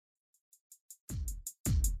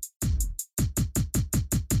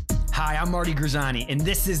Hi, I'm Marty Grisani, and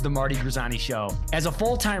this is The Marty Grisani Show. As a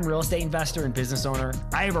full-time real estate investor and business owner,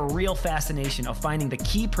 I have a real fascination of finding the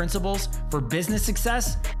key principles for business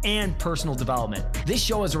success and personal development. This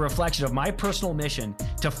show is a reflection of my personal mission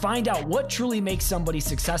to find out what truly makes somebody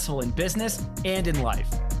successful in business and in life.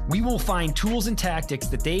 We will find tools and tactics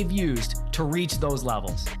that they've used to reach those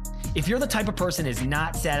levels. If you're the type of person who is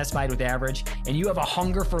not satisfied with average and you have a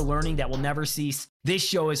hunger for learning that will never cease, this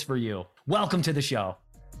show is for you. Welcome to the show.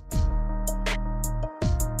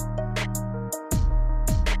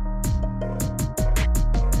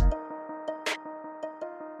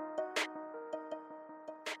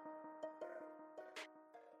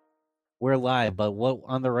 We're live, but what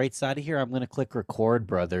on the right side of here, I'm going to click record,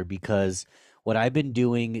 brother, because what I've been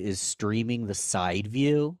doing is streaming the side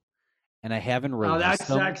view, and I haven't released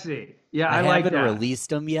them. Oh, that's sexy. Yeah, I haven't like that.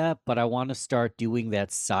 released them yet, but I want to start doing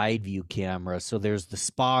that side view camera. So there's the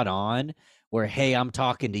spot on where, hey, I'm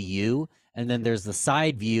talking to you, and then there's the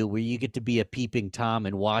side view where you get to be a peeping Tom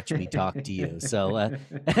and watch me talk to you. So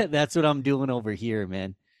that's what I'm doing over here,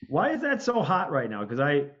 man. Why is that so hot right now? Because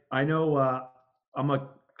I know I'm a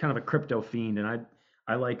kind of a crypto fiend, and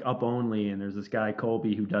I like Up Only, and there's this guy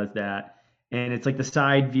Colby who does that, and it's like the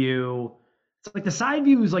side view. It's like the side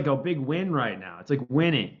view is like a big win right now. It's like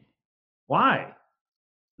winning. Why?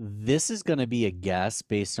 This is going to be a guess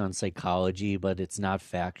based on psychology, but it's not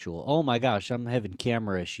factual. Oh my gosh, I'm having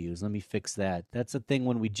camera issues. Let me fix that. That's a thing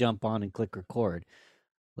when we jump on and click record.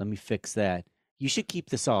 Let me fix that. You should keep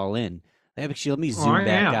this all in. Actually, let me zoom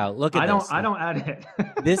back out. Look at this. I don't edit.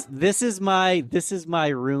 This is my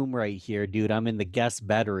room right here, dude. I'm in the guest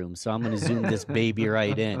bedroom, so I'm going to zoom this baby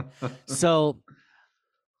right in. So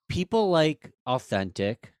people like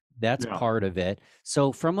authentic. That's part of it.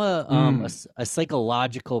 So from a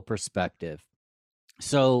psychological perspective,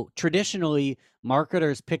 so traditionally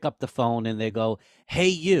marketers pick up the phone and they go, "Hey,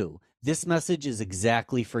 you. This message is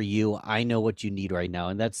exactly for you. I know what you need right now."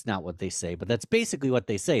 And that's not what they say, but that's basically what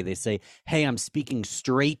they say. They say, "Hey, I'm speaking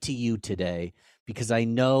straight to you today because I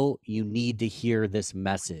know you need to hear this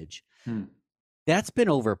message." That's been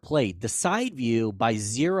overplayed. The side view by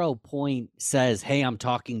 0 point says, "Hey, I'm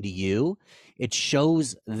talking to you." It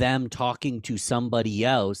shows them talking to somebody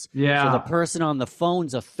else. Yeah. So the person on the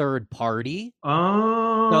phone's a third party.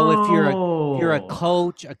 Oh. So if you're a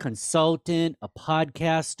coach, a consultant, a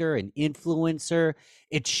podcaster, an influencer,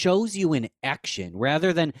 it shows you in action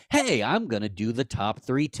rather than, "Hey, I'm going to do the top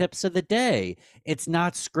 3 tips of the day." It's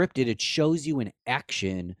not scripted. It shows you in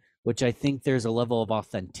action, which I think there's a level of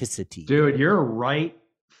authenticity. Dude, you're right.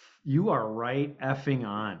 You are right effing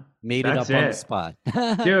on. Made it up on the spot.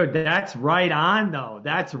 Dude, that's right on though.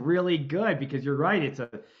 That's really good because you're right. It's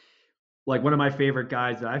like one of my favorite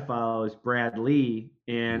guys that I follow is Brad Lee,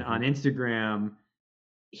 and on Instagram,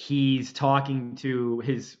 he's talking to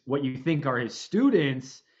what you think are his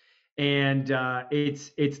students, and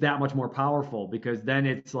it's that much more powerful because then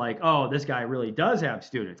it's like, oh, this guy really does have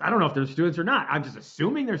students. I don't know if they're students or not. I'm just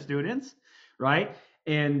assuming they're students, right?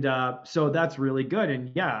 And so that's really good.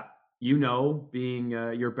 And yeah, being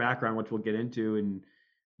your background, which we'll get into, and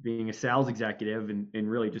being a sales executive and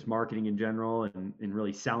really just marketing in general and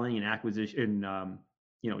really selling and acquisition,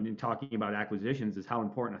 and talking about acquisitions is how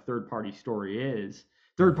important a third-party story is.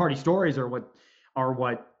 Third-party stories are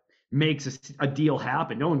what makes a deal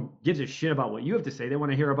happen. No one gives a shit about what you have to say. They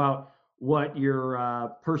want to hear about what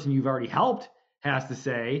your person you've already helped has to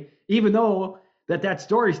say, even though that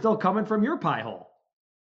story is still coming from your pie hole.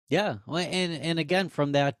 Yeah. Well, and again,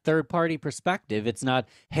 from that third party perspective, it's not,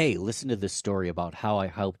 "Hey, listen to this story about how I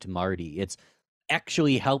helped Marty." It's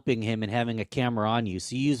actually helping him and having a camera on you.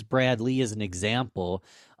 So you use Brad Lee as an example.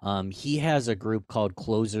 He has a group called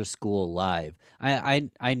Closer School Live.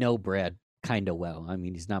 I know Brad kind of well. I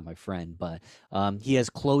mean, he's not my friend, but he has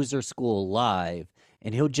Closer School Live,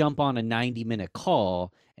 and he'll jump on a 90-minute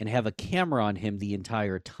call and have a camera on him the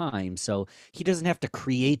entire time. So he doesn't have to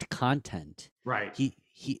create content. Right.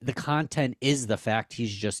 The content is the fact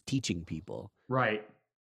he's just teaching people. Right.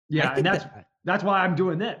 Yeah. And that's why I'm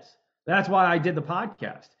doing this. That's why I did the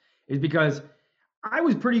podcast, is because I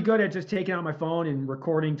was pretty good at just taking out my phone and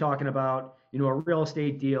recording, talking about, a real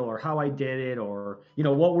estate deal or how I did it or,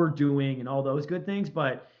 what we're doing and all those good things.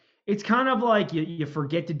 But it's kind of like you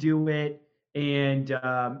forget to do it, and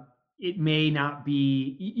it may not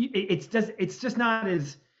be, it's just not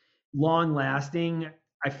as long lasting.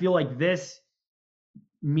 I feel like this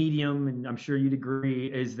medium, and I'm sure you'd agree,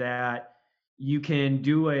 is that you can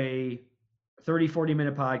do a 30-40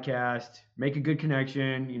 minute podcast, make a good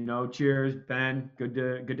connection, cheers, Ben, good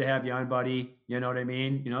to have you on, buddy. You know what I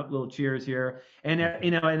mean? Little cheers here. And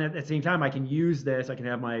and at the same time, I can use this, I can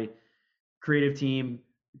have my creative team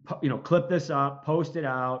clip this up, post it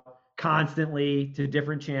out constantly to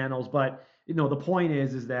different channels. But the point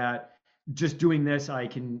is that just doing this, I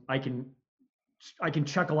can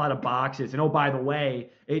check a lot of boxes. And oh, by the way,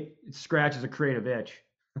 it scratches a creative itch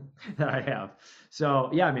that I have. So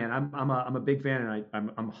yeah, man, I'm a big fan, and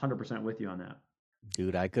I'm 100% with you on that.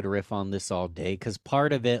 Dude, I could riff on this all day because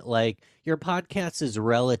part of it, like your podcast is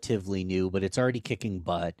relatively new, but it's already kicking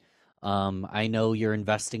butt. I know you're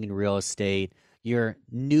investing in real estate. You're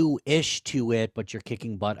new-ish to it, but you're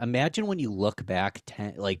kicking butt. Imagine when you look back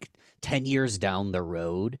 10 years down the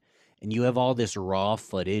road and you have all this raw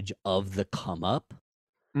footage of the come up,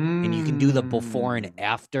 and you can do the before and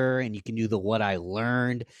after, and you can do the what I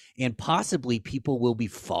learned, and possibly people will be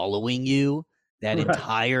following you that Right.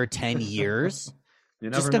 entire 10 years. You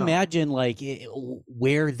never Just know. imagine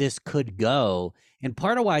where this could go. And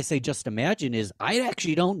part of why I say just imagine is I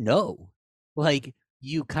actually don't know. Like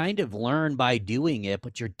you kind of learn by doing it,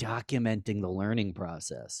 but you're documenting the learning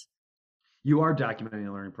process. You are documenting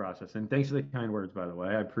the learning process, and thanks for the kind words, by the way.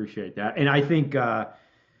 I appreciate that. And I think,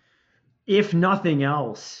 if nothing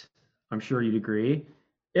else, I'm sure you'd agree.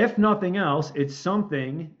 If nothing else, it's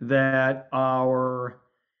something that our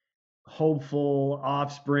hopeful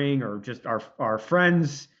offspring, or just our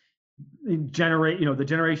friends, generate, the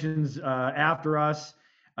generations after us,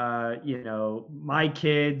 my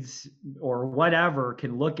kids or whatever,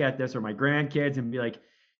 can look at this, or my grandkids, and be like,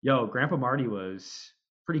 yo, Grandpa Marty was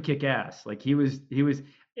pretty kick-ass. Like he was,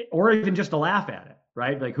 or even just to laugh at it,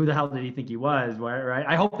 right? Like, who the hell did he think he was, right?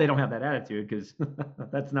 I hope they don't have that attitude, because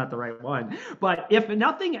that's not the right one. But if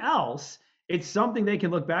nothing else, it's something they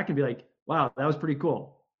can look back and be like, wow, that was pretty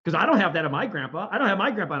cool. Because I don't have that of my grandpa. I don't have my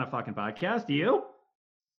grandpa on a fucking podcast. Do you?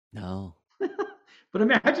 No. But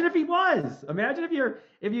imagine if he was. Imagine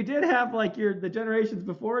if you did have, like, the generations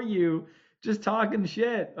before you just talking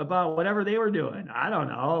shit about whatever they were doing. I don't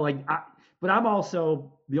know. But I'm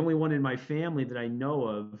also the only one in my family that I know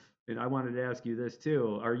of, and I wanted to ask you this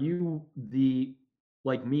too. Are you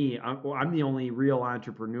like me? I'm the only real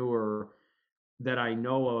entrepreneur that I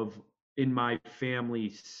know of in my family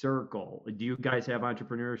circle. Do you guys have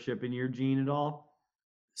entrepreneurship in your gene at all?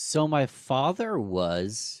 So my father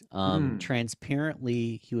was Hmm.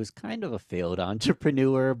 transparently, he was kind of a failed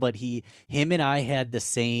entrepreneur, but him and I had the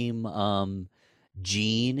same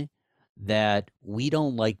gene that we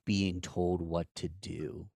don't like being told what to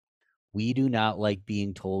do. We do not like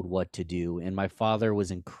being told what to do. And my father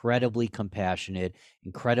was incredibly compassionate,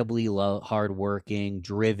 incredibly hardworking,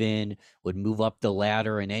 driven, would move up the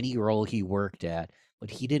ladder in any role he worked at, but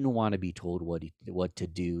he didn't want to be told what to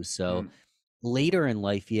do. So Hmm. later in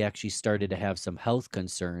life, he actually started to have some health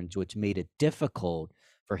concerns, which made it difficult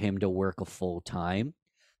for him to work a full time.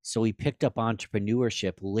 So he picked up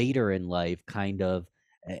entrepreneurship later in life, kind of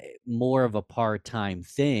more of a part time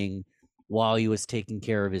thing while he was taking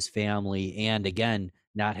care of his family and again,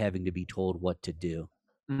 not having to be told what to do.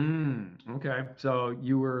 Okay. So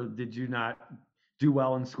did you not do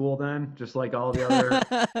well in school then? Just like all the other,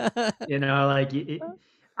 like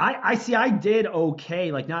I see, I did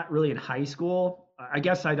okay, like not really in high school. I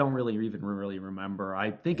guess I don't really even really remember.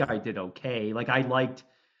 I think Yeah. I did okay. Like I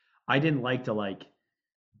didn't like to, like,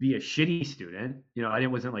 be a shitty student. I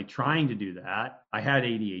didn't wasn't like trying to do that. I had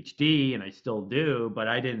ADHD, and I still do, but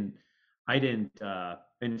I didn't and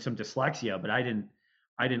some dyslexia, but I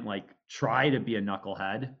didn't like try to be a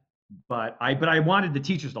knucklehead. But I wanted the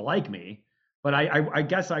teachers to like me. But I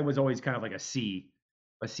guess I was always kind of like a C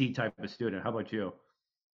type of student. How about you?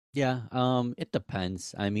 Yeah, it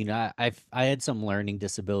depends. I mean, I had some learning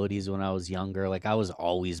disabilities when I was younger. Like I was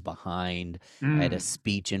always behind. I had a Mm.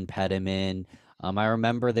 speech impediment. I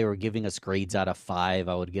remember they were giving us grades out of 5.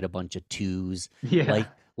 I would get a bunch of 2s. Yeah.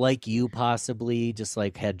 Like you possibly just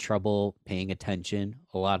like had trouble paying attention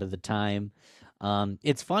a lot of the time.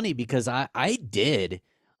 It's funny because I did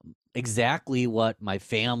exactly what my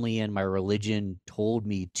family and my religion told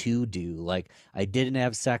me to do. Like, I didn't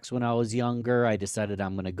have sex when I was younger. I decided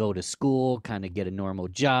I'm going to go to school, kind of get a normal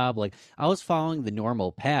job. Like, I was following the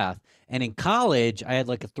normal path. And in college, I had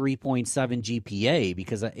like a 3.7 GPA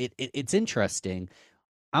because it's interesting.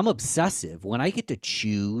 I'm obsessive. When I get to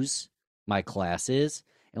choose my classes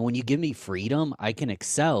and when you give me freedom, I can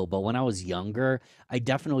excel. But when I was younger, I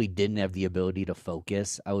definitely didn't have the ability to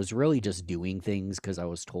focus. I was really just doing things because I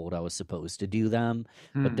was told I was supposed to do them,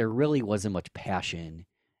 but there Hmm. really wasn't much passion.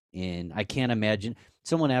 And I can't imagine.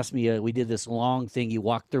 Someone asked me, we did this long thing. You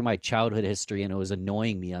walked through my childhood history, and it was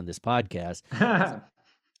annoying me on this podcast.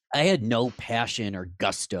 I had no passion or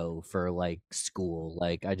gusto for like school.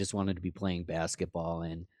 Like I just wanted to be playing basketball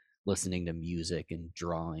and listening to music and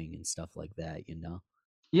drawing and stuff like that.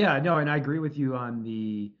 Yeah, no, and I agree with you on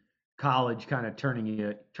the college kind of turning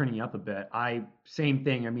you up a bit. Same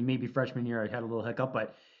thing. I mean, maybe freshman year I had a little hiccup,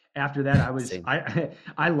 but after that Same.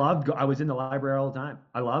 I loved I was in the library all the time.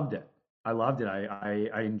 I loved it. I loved it.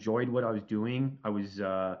 I enjoyed what I was doing. I was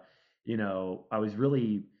I was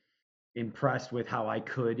really impressed with how I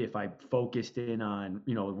could, if I focused in on,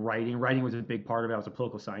 writing. Writing was a big part of it. I was a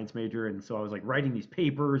political science major, and so I was like writing these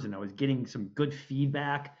papers, and I was getting some good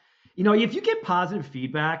feedback. If you get positive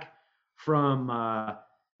feedback from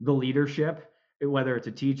the leadership, whether it's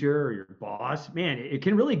a teacher or your boss, man, it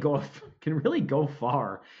can really go can really go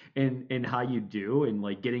far in how you do and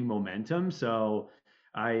like getting momentum. So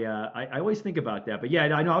I always think about that. But yeah,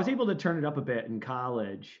 I know I was able to turn it up a bit in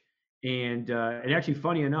college, and actually,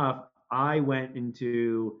 funny enough, I went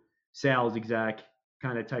into sales exec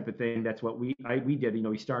kind of type of thing. That's what we did.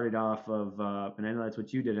 We started off of, and I know that's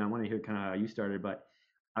what you did. And I want to hear kind of how you started, but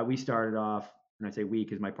we started off, and I say we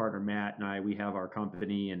because my partner Matt and we have our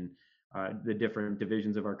company and the different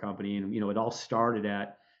divisions of our company, and it all started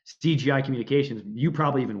at CGI Communications. You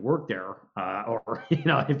probably even worked there, or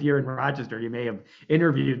if you're in Rochester, you may have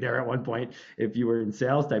interviewed there at one point if you were in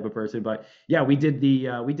sales type of person. But yeah, we did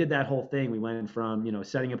that whole thing. We went from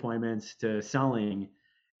setting appointments to selling,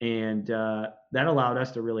 and that allowed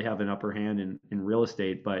us to really have an upper hand in real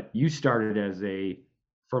estate. But you started as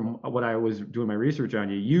from what I was doing my research on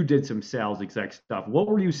you, you did some sales exec stuff. What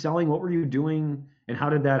were you selling? What were you doing? And how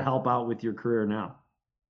did that help out with your career now?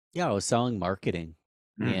 Yeah, I was selling marketing,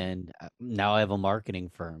 Mm. and now I have a marketing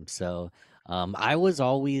firm. So I was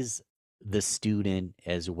always the student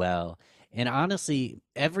as well. And honestly,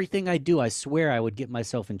 everything I do, I swear I would get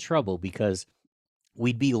myself in trouble because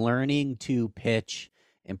we'd be learning to pitch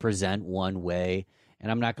and present one way.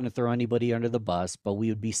 And I'm not going to throw anybody under the bus, but we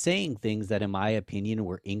would be saying things that, in my opinion,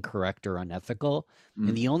 were incorrect or unethical. And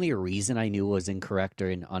Mm. the only reason I knew it was incorrect or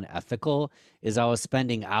unethical is I was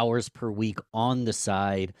spending hours per week on the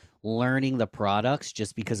side learning the products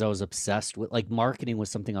just because I was obsessed with, like, marketing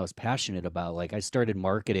was something I was passionate about. Like, I started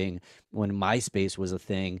marketing when MySpace was a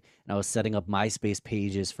thing, and I was setting up MySpace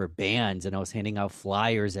pages for bands, and I was handing out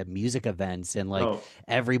flyers at music events, and like Oh.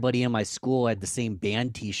 everybody in my school had the same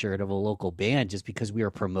band t-shirt of a local band just because we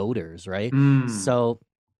were promoters, right? Mm. So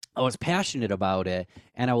I was passionate about it,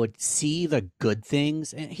 and I would see the good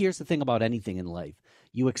things. And here's the thing about anything in life: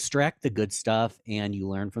 you extract the good stuff and you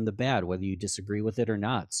learn from the bad, whether you disagree with it or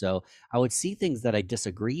not. So I would see things that I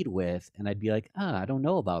disagreed with, and I'd be like, I don't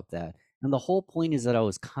know about that. And the whole point is that I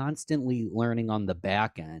was constantly learning on the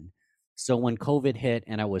back end. So when COVID hit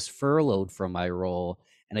and I was furloughed from my role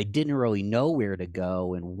and I didn't really know where to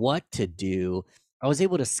go and what to do, I was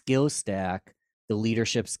able to skill stack the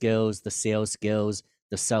leadership skills, the sales skills,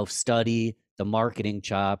 the self-study, the marketing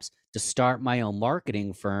chops to start my own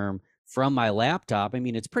marketing firm from my laptop. I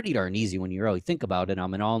mean, it's pretty darn easy when you really think about it.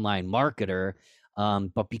 I'm an online marketer.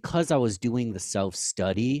 But because I was doing the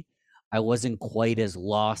self-study, I wasn't quite as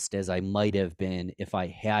lost as I might have been if I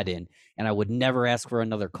hadn't. And I would never ask for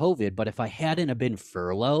another COVID. But if I hadn't have been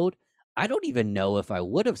furloughed, I don't even know if I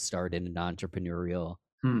would have started an entrepreneurial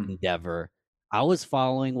Hmm. endeavor. I was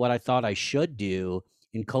following what I thought I should do,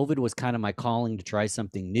 and COVID was kind of my calling to try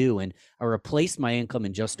something new. And I replaced my income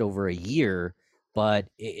in just over a year, but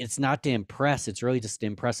it's not to impress. It's really just to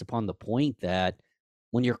impress upon the point that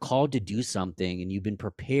when you're called to do something and you've been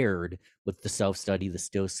prepared with the self-study, the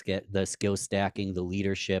skill stacking, the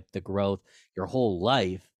leadership, the growth, your whole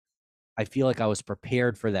life, I feel like I was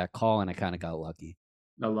prepared for that call and I kind of got lucky.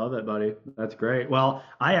 I love it, buddy. That's great. Well,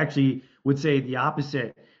 I actually would say the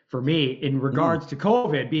opposite for me in Mm, regards to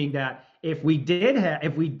COVID, being that if we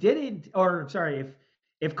didn't, or sorry,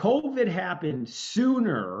 if COVID happened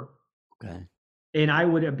sooner okay. and I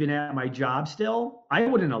would have been at my job still, I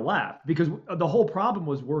wouldn't have left because the whole problem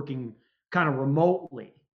was working kind of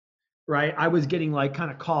remotely, right? I was getting like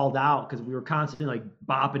kind of called out because we were constantly like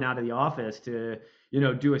bopping out of the office to,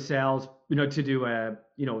 do a sales, to do a,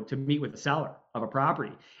 to meet with the seller of a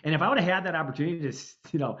property. And if I would have had that opportunity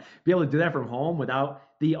to, be able to do that from home without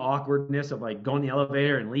the awkwardness of like going the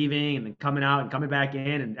elevator and leaving and then coming out and coming back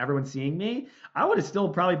in and everyone seeing me, I would have still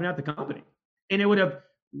probably been at the company. And it would have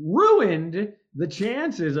ruined the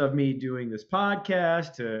chances of me doing this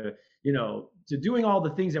podcast to doing all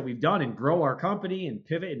the things that we've done and grow our company and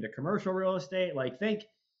pivot into commercial real estate. Like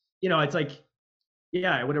it's like,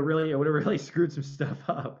 yeah, it would have really screwed some stuff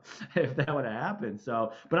up if that would have happened.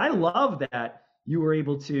 So, but I love that you were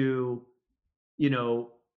able to, you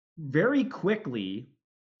know, very quickly,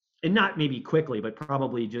 and not maybe quickly, but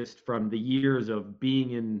probably just from the years of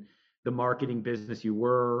being in the marketing business you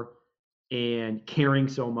were and caring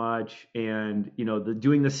so much and the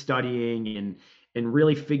doing the studying and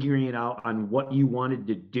really figuring it out on what you wanted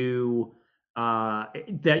to do,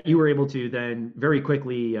 that you were able to then very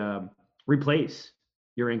quickly replace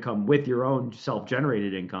your income with your own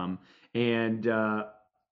self-generated income. And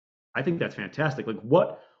I think that's fantastic. Like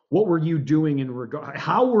what were you doing in regard?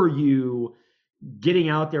 How were you getting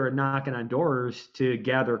out there and knocking on doors to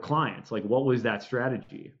gather clients? Like, what was that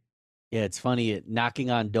strategy? Yeah, it's funny. Knocking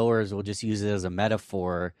on doors, we'll just use it as a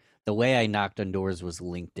metaphor. The way I knocked on doors was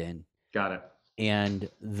LinkedIn. Got it. And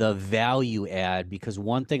the value add, because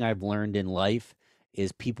one thing I've learned in life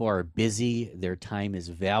is people are busy, their time is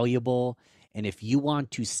valuable. And if you want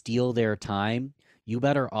to steal their time, you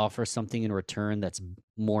better offer something in return that's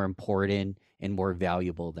more important and more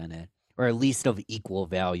valuable than it, or at least of equal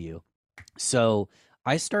value. So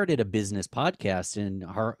I started a business podcast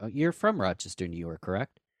you're from Rochester, New York,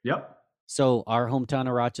 correct? Yep. So our hometown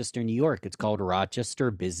of Rochester, New York, it's called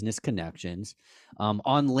Rochester Business Connections. On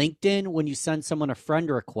LinkedIn, when you send someone a friend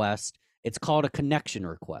request, it's called a connection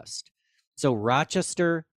request. So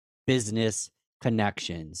Rochester Business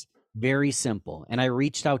Connections, very simple. And I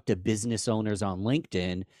reached out to business owners on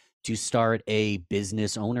LinkedIn to start a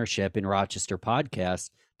business ownership in Rochester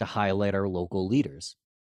podcast to highlight our local leaders.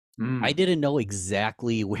 I didn't know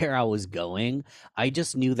exactly where I was going. I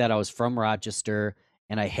just knew that I was from Rochester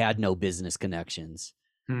and I had no business connections.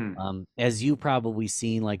 As you probably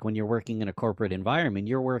seen, like when you're working in a corporate environment,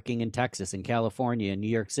 you're working in Texas and California and New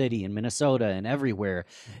York City and Minnesota and everywhere.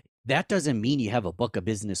 That doesn't mean you have a book of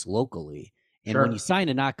business locally. And when you sign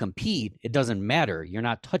a not compete, it doesn't matter. You're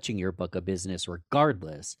not touching your book of business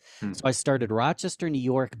regardless. So I started Rochester, New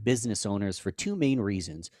York business owners for two main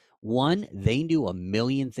reasons. One, they knew a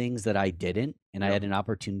million things that I didn't, and I had an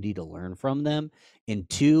opportunity to learn from them. And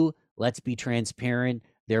two, let's be transparent,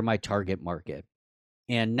 they're my target market.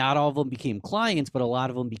 And not all of them became clients, but a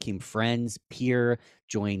lot of them became friends, peer,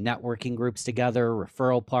 joined networking groups together,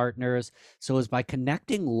 referral partners. So it was by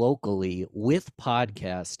connecting locally with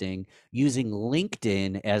podcasting, using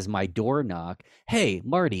LinkedIn as my door knock. Hey,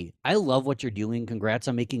 Marty, I love what you're doing. Congrats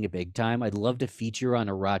on making it big time. I'd love to feature on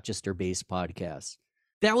a Rochester-based podcast.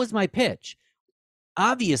 That was my pitch.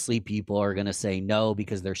 Obviously, people are going to say no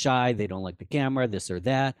because they're shy. They don't like the camera, this or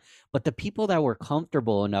that. But the people that were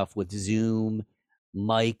comfortable enough with Zoom,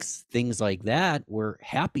 mics, things like that, were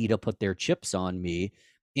happy to put their chips on me.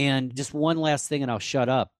 And just one last thing, and I'll shut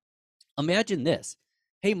up. Imagine this.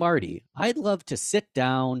 Hey, Marty, I'd love to sit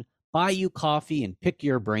down, buy you coffee, and pick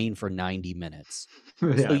your brain for 90 minutes.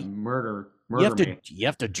 Yeah, So murder you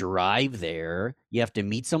have to drive there. You have to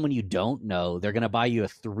meet someone you don't know. They're going to buy you a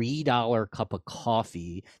 $3 cup of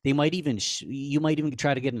coffee. They might even you might even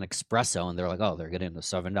try to get an espresso, and they're like, oh, they're getting a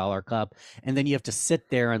 $7 cup. And then you have to sit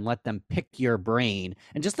there and let them pick your brain.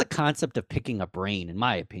 And just the concept of picking a brain, in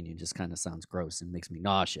my opinion, just kind of sounds gross and makes me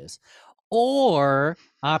nauseous. Or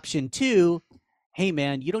option two, hey,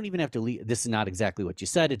 man, you don't even have to leave. This is not exactly what you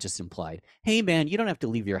said. It just implied. Hey, man, you don't have to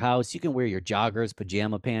leave your house. You can wear your joggers,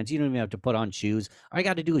 pajama pants. You don't even have to put on shoes. All I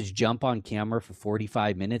got to do is jump on camera for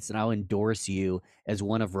 45 minutes, and I'll endorse you as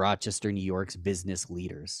one of Rochester, New York's business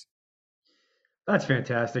leaders. That's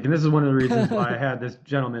fantastic. And this is one of the reasons why I had this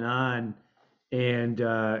gentleman on. And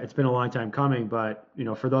it's been a long time coming. But,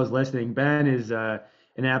 for those listening, Ben is an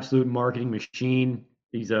absolute marketing machine.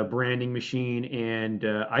 He's a branding machine. And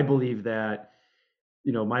I believe that,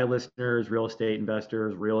 my listeners, real estate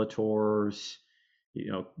investors, realtors,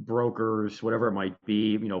 brokers, whatever it might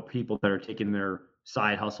be, people that are taking their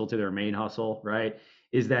side hustle to their main hustle, right?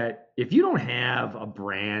 Is that if you don't have a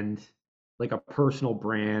brand, like a personal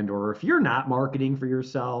brand, or if you're not marketing for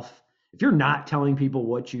yourself, if you're not telling people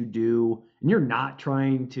what you do, and you're not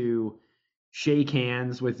trying to shake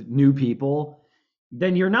hands with new people,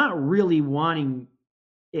 then you're not really wanting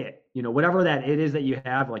it. Whatever that it is that you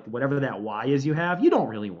have, like whatever that why is you have, you don't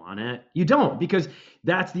really want it. You don't, because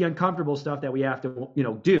that's the uncomfortable stuff that we have to,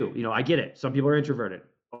 do. I get it. Some people are introverted.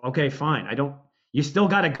 Okay, fine. You still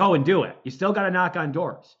got to go and do it. You still got to knock on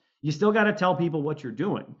doors. You still got to tell people what you're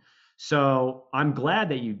doing. So I'm glad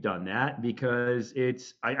that you've done that, because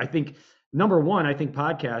I think, number one, I think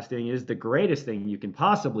podcasting is the greatest thing you can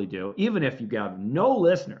possibly do, even if you have no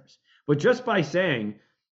listeners. But just by saying,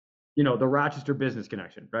 the Rochester Business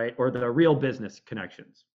Connection, right? Or the Real Business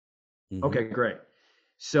Connections. Mm-hmm. Okay, great.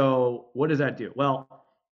 So what does that do? Well,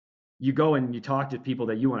 you go and you talk to people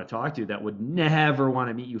that you want to talk to that would never want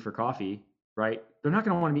to meet you for coffee, right? They're not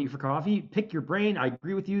going to want to meet you for coffee. Pick your brain. I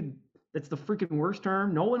agree with you. That's the freaking worst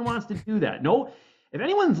term. No one wants to do that. No, if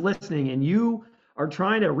anyone's listening and you are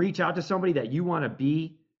trying to reach out to somebody that you want to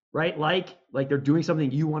be, right? Like they're doing something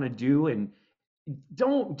you want to do, and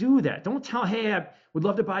don't do that. Don't tell, hey, I would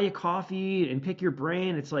love to buy you coffee and pick your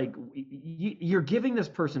brain. It's like you're giving this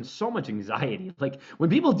person so much anxiety. Like when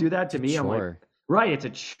people do that It's to a me, I'm like, chore. right, it's a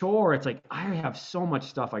chore. It's like I have so much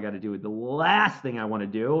stuff I got to do. The last thing I want to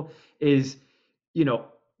do is, you know,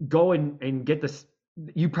 go and get this.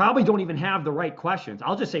 You probably don't even have the right questions.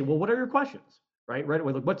 I'll just say, well, what are your questions? Right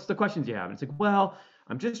away. Like, what's the questions you have? And it's like, well,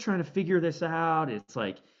 I'm just trying to figure this out. It's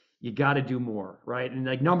like, you got to do more, right? And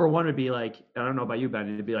like number one would be like, I don't know about you,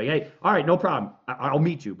 Ben, it'd be like, hey, all right, no problem, I'll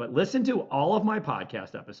meet you, but listen to all of my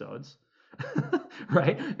podcast episodes,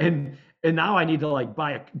 right? And now I need to like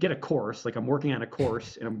get a course, like I'm working on a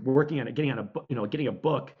course and I'm working on it, getting on a book, getting a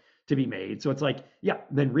book to be made. So it's like, yeah,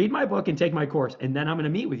 then read my book and take my course, and then I'm going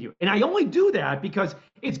to meet with you. And I only do that because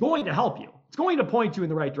it's going to help you. It's going to point you in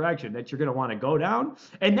the right direction that you're going to want to go down.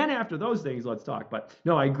 And then after those things, let's talk. But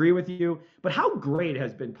no, I agree with you. But how great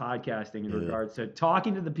has been podcasting in regards to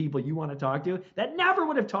talking to the people you want to talk to that never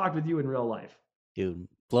would have talked with you in real life? Dude,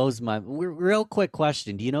 blows my real quick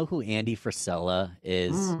question. Do you know who Andy Frisella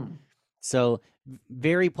is? So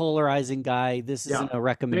very polarizing guy. This isn't a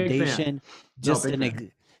recommendation, just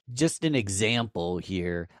just an example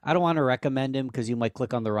here. I don't want to recommend him because you might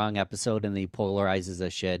click on the wrong episode and he polarizes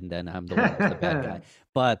as shit, and then I'm the one who's the bad guy.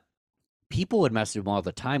 But people would message him all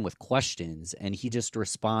the time with questions, and he just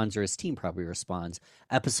responds, or his team probably responds,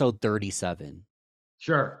 episode 37.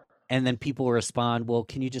 Sure. And then people will respond, well,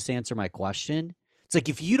 can you just answer my question? It's like,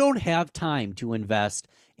 if you don't have time to invest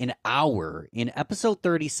an hour in episode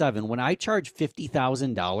 37, when I charge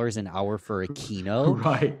 $50,000 an hour for a keynote,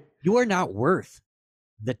 right, you are not worth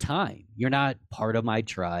the time. You're not part of my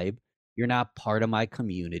tribe. You're not part of my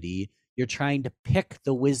community. You're trying to pick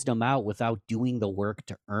the wisdom out without doing the work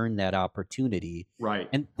to earn that opportunity. right.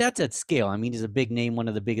 And that's at scale. I mean, he's a big name, one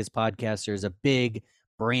of the biggest podcasters, a big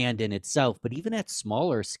brand in itself. But even at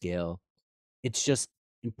smaller scale, it's just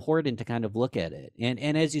important to kind of look at it.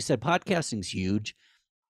 And as you said, podcasting's huge,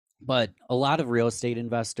 but a lot of real estate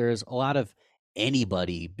investors, a lot of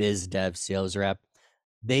anybody, biz dev, sales rep,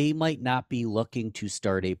 they might not be looking to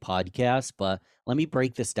start a podcast. But let me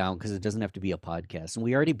break this down because it doesn't have to be a podcast. And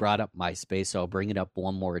we already brought up MySpace, so I'll bring it up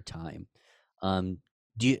one more time.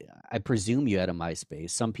 I presume you had a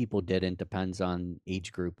MySpace. Some people didn't, depends on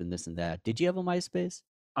age group and this and that. Did you have a MySpace?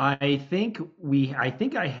 I think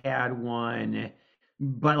I had one,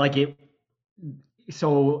 but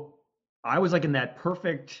so I was like in that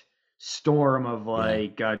perfect storm of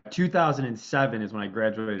like 2007 is when I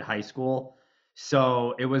graduated high school.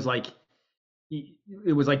 So it was like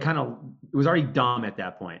kind of, it was already dumb at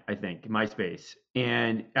that point, I think, MySpace.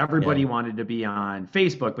 And everybody wanted to be on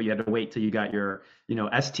Facebook, but you had to wait till you got your,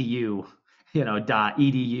 STU,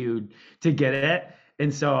 .edu to get it.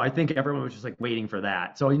 And so I think everyone was just like waiting for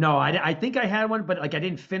that. So, I think I had one, but like I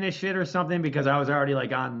didn't finish it or something because I was already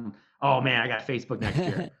like on, oh man, I got Facebook next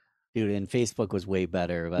year. Dude, and Facebook was way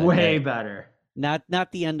better. But way better. Not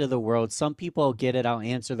the end of the world. Some people get it. I'll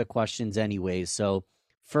answer the questions anyways. So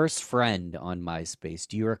first friend on MySpace,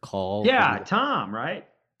 do you recall? Yeah, Tom, right?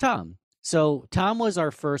 Tom. So Tom was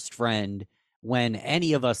our first friend when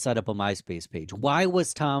any of us set up a MySpace page. Why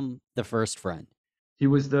was Tom the first friend? He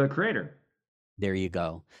was the creator. There you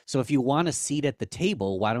go. So if you want a seat at the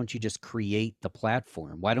table, why don't you just create the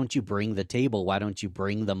platform? Why don't you bring the table? Why don't you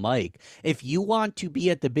bring the mic? If you want to be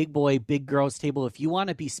at the big boy, big girls table, if you want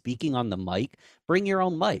to be speaking on the mic, bring your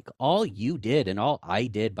own mic. All you did and all I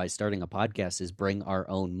did by starting a podcast is bring our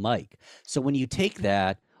own mic. So when you take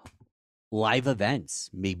that, live events,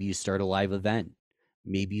 maybe you start a live event.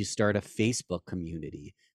 Maybe you start a Facebook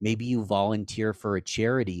community. Maybe you volunteer for a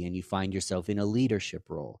charity and you find yourself in a leadership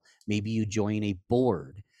role. Maybe you join a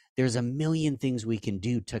board. There's a million things we can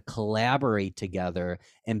do to collaborate together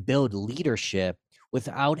and build leadership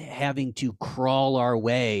without having to crawl our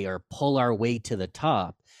way or pull our way to the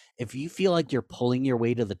top. If you feel like you're pulling your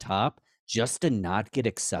way to the top just to not get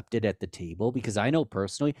accepted at the table, because I know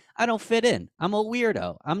personally, I don't fit in. I'm a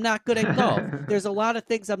weirdo. I'm not good at golf. There's a lot of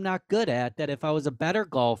things I'm not good at that if I was a better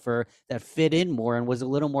golfer that fit in more and was a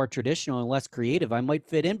little more traditional and less creative, I might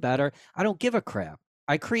fit in better. I don't give a crap.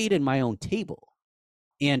 I created my own table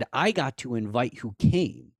and I got to invite who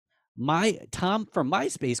came. Tom from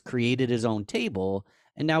MySpace created his own table.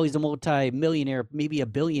 And now he's a multi-millionaire, maybe a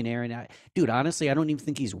billionaire. And dude, honestly, I don't even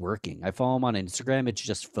think he's working. I follow him on Instagram. It's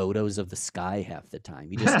just photos of the sky half the time.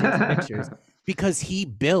 He just takes pictures because he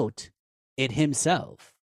built it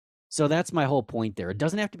himself. So that's my whole point there. It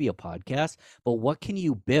doesn't have to be a podcast, but what can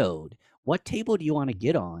you build? What table do you want to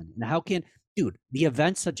get on? And dude, the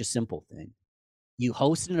event's such a simple thing. You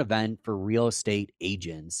host an event for real estate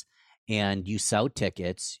agents and you sell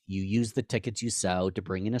tickets. You use the tickets you sell to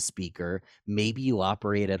bring in a speaker. Maybe you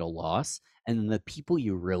operate at a loss, and then the people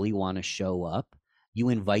you really want to show up, you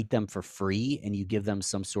invite them for free and you give them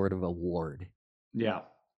some sort of award. Yeah.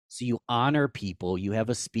 So you honor people, you have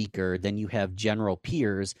a speaker, then you have general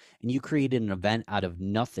peers, and you created an event out of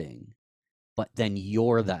nothing. But then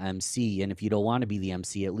you're the MC. And if you don't want to be the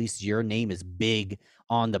MC, at least your name is big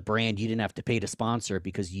on the brand. You didn't have to pay to sponsor it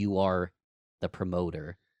because you are the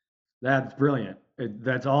promoter. That's brilliant.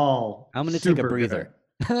 That's all. I'm going to take a breather.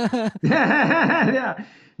 Yeah.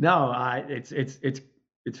 No,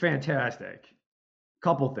 it's fantastic.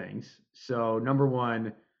 Couple things. So number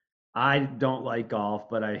one, I don't like golf,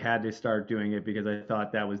 but I had to start doing it because I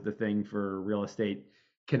thought that was the thing for real estate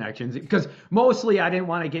connections. Because mostly I didn't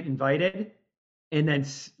want to get invited and then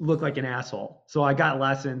look like an asshole. So I got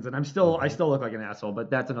lessons, and I still look like an asshole, but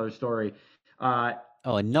that's another story. Oh,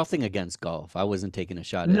 and nothing against golf. I wasn't taking a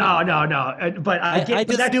shot at No. But I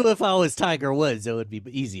just knew if I was Tiger Woods, it would be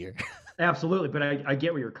easier. Absolutely. But I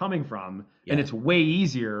get where you're coming from, Yeah. and it's way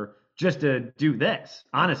easier just to do this.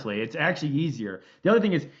 Honestly, it's actually easier. The other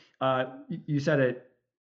thing is, you said it,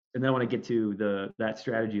 and then I want to get to that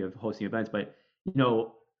strategy of hosting events, but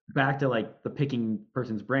back to like the picking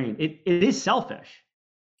person's brain, it is selfish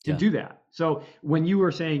to do that. So when you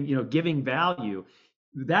were saying, giving value,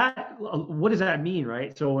 that what does that mean,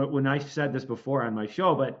 right? So when I said this before on my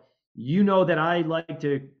show, but that I like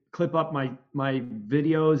to clip up my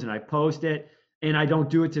videos and I post it, and I don't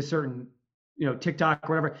do it to certain TikTok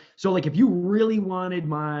or whatever. So like if you really wanted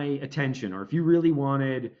my attention, or if you really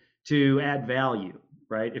wanted to add value,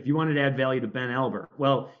 right? If you wanted to add value to Ben Albert,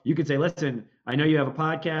 well, you could say, listen, I know you have a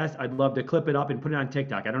podcast. I'd love to clip it up and put it on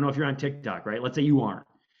TikTok. I don't know if you're on TikTok, right? Let's say you aren't,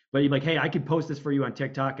 but you're like, hey, I could post this for you on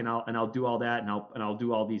TikTok, and I'll do all that, and I'll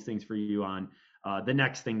do all these things for you on the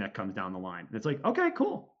next thing that comes down the line. And it's like, okay,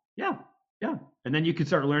 cool, yeah. And then you could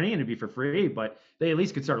start learning, and it'd be for free, but they at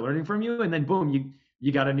least could start learning from you, and then boom,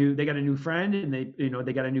 they got a new friend, and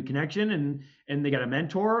they got a new connection, and they got a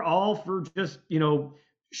mentor, all for just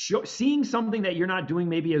seeing something that you're not doing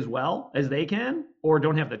maybe as well as they can or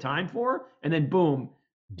don't have the time for, and then boom,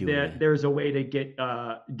 there's a way to get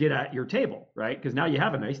at your table, right? Because now you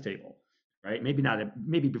have a nice table, right?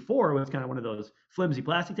 Maybe before it was kind of one of those flimsy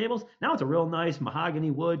plastic tables. Now it's a real nice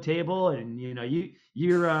mahogany wood table, and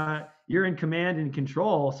you're in command and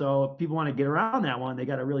control. So if people want to get around that one, they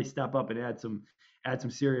got to really step up and add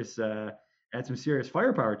some serious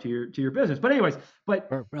firepower to your business. But anyways,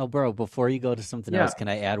 bro, before you go to something else, can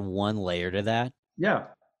I add one layer to that? Yeah.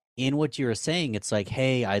 In what you were saying, it's like,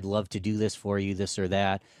 hey, I'd love to do this for you, this or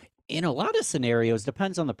that. In a lot of scenarios,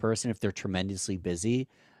 depends on the person. If they're tremendously busy,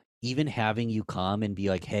 even having you come and be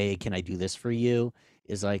like, hey, can I do this for you,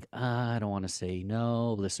 is like, I don't want to say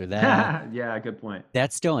no, this or that. Yeah, good point.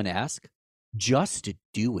 That's still an ask. Just to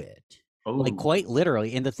do it. Like quite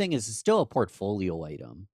literally. And the thing is, it's still a portfolio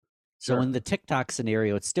item. So in the TikTok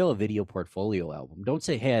scenario, it's still a video portfolio album. Don't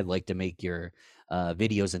say, hey, I'd like to make your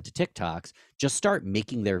videos into TikToks. Just start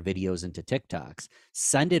making their videos into TikToks.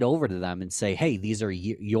 Send it over to them and say, hey, these are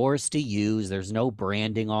yours to use. There's no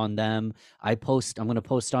branding on them. I'm going to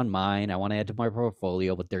post on mine. I want to add to my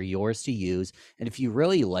portfolio, but they're yours to use. And if you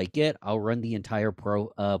really like it, I'll run the entire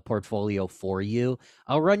portfolio for you.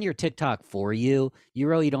 I'll run your TikTok for you. You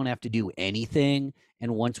really don't have to do anything.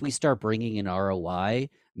 And once we start bringing in ROI,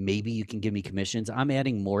 maybe you can give me commissions. I'm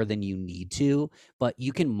adding more than you need to, but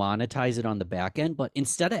you can monetize it on the back end. But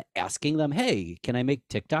instead of asking them, hey, can I make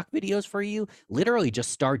TikTok videos for you? Literally just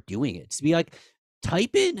start doing it. Just be like,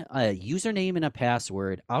 type in a username and a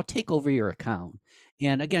password. I'll take over your account.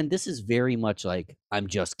 And again, this is very much like I'm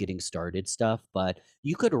just getting started stuff, but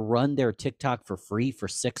you could run their TikTok for free for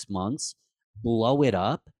 6 months, blow it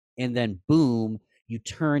up, and then boom, you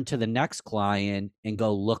turn to the next client and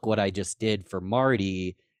go, look what I just did for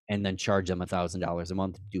Marty, and then charge them $1,000 a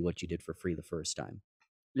month to do what you did for free the first time.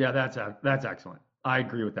 Yeah, that's excellent. I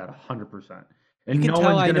agree with that 100%. And no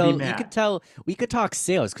one's going to be mad. You could tell we could talk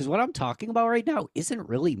sales, because what I'm talking about right now isn't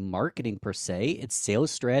really marketing per se. It's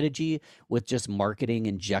sales strategy with just marketing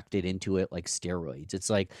injected into it like steroids. It's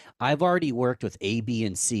like, I've already worked with A, B,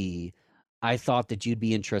 and C. I thought that you'd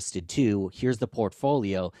be interested too. Here's the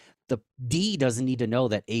portfolio. The D doesn't need to know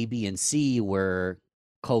that A, B, and C were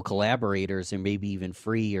co-collaborators and maybe even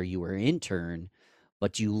free, or you were an intern,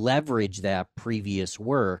 but you leverage that previous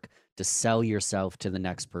work to sell yourself to the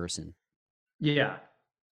next person. Yeah.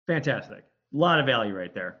 Fantastic. A lot of value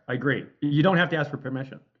right there. I agree. You don't have to ask for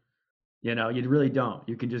permission. You really don't.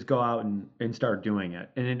 You can just go out and start doing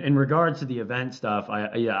it. And in regards to the event stuff,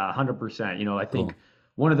 100%. I think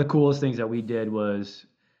one of the coolest things that we did was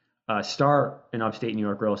start an upstate New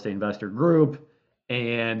York real estate investor group,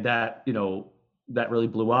 and that that really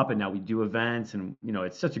blew up. And now we do events, and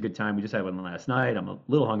it's such a good time. We just had one last night. I'm a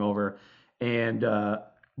little hungover, and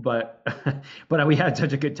but but we had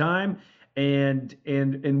such a good time. And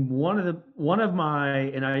one of my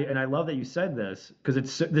and I love that you said this, because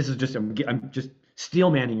this is just I'm just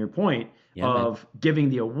steel manning your point of giving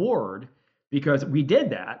the award, because we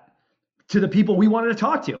did that to the people we wanted to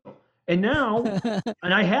talk to. And now,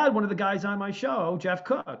 and I had one of the guys on my show, Jeff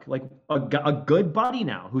Cook, like a good buddy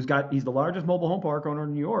now, he's the largest mobile home park owner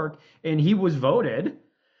in New York, and he was voted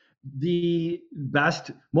the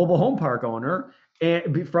best mobile home park owner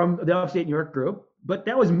from the Upstate New York group. But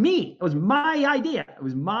that was me. It was my idea.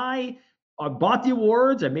 I bought the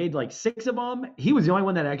awards. I made like 6 of them. He was the only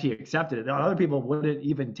one that actually accepted it. Other people wouldn't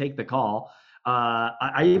even take the call.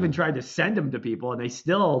 I even tried to send them to people, and they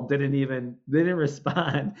still didn't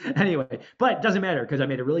respond. Anyway, but it doesn't matter, because I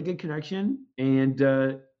made a really good connection,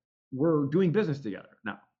 and we're doing business together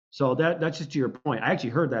now. So that's just to your point. I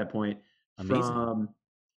actually heard that point from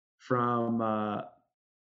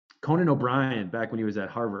Conan O'Brien back when he was at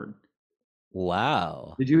Harvard.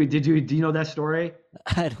 Wow. Do you know that story?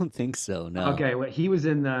 I don't think so. No. Okay. Well, he was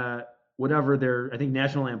in I think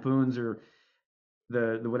National Lampoons, or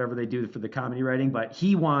the whatever they do for the comedy writing, but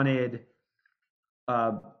he wanted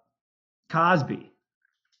Cosby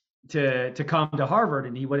to come to Harvard,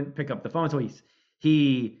 and he wouldn't pick up the phone. So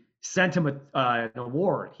he sent him an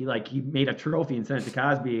award. He made a trophy and sent it to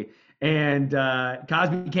Cosby, and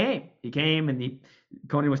Cosby came. He came, and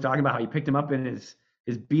Conan was talking about how he picked him up in his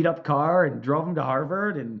beat up car and drove him to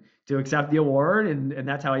Harvard and to accept the award. And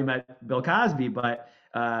that's how he met Bill Cosby. But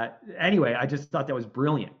anyway, I just thought that was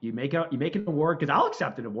brilliant. You make an award, because I'll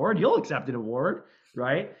accept an award. You'll accept an award.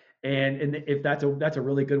 Right. And if that's a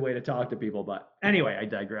really good way to talk to people. But anyway, I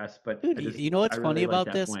digress. But dude, you know what's funny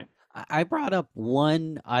about this? Point. I brought up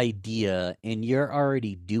one idea, and you're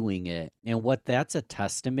already doing it. And what that's a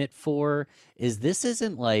testament for is this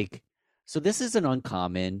isn't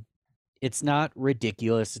uncommon. It's not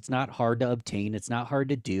ridiculous. It's not hard to obtain. It's not hard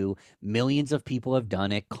to do. Millions of people have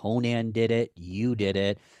done it. Conan did it. You did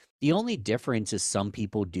it. The only difference is some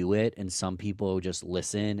people do it and some people just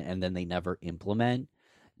listen and then they never implement.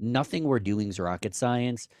 Nothing we're doing is rocket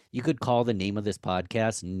science. You could call the name of this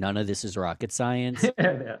podcast, none of this is rocket science.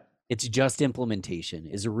 Yeah. It's just implementation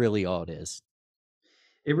is really all it is.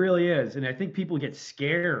 It really is. And I think people get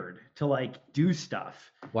scared to do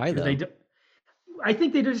stuff. Why though? I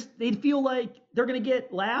think they feel like they're going to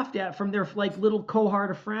get laughed at from their little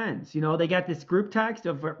cohort of friends. They got this group text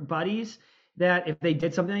of buddies that if they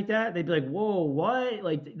did something like that, they'd be like, whoa,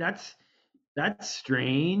 what? That's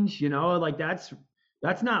strange.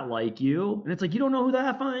 That's not like you. And it's like, you don't know who the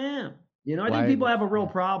F I am. I think people have a real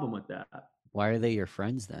problem with that. Why are they your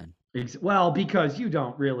friends then? Well, because you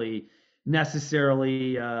don't really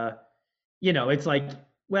necessarily, it's like,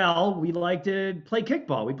 well, we like to play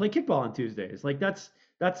kickball. We play kickball on Tuesdays.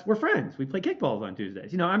 We're friends. We play kickballs on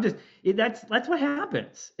Tuesdays. That's what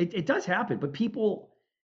happens. It does happen, but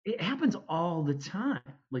it happens all the time.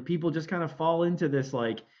 People just kind of fall into this,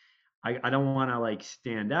 I don't want to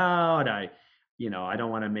stand out. I don't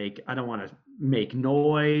want to make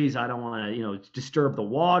noise. I don't want to, disturb the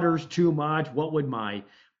waters too much. What would my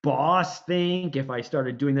boss think if I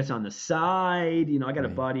started doing this on the side? I got a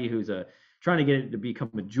buddy who's trying to get it to become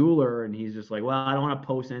a jeweler, and he's just like, well, I don't want to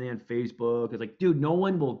post anything on Facebook. It's like, dude, no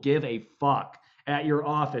one will give a fuck at your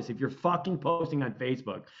office if you're fucking posting on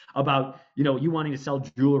Facebook about, you wanting to sell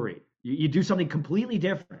jewelry. You do something completely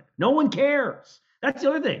different. No one cares. That's the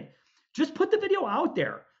other thing. Just put the video out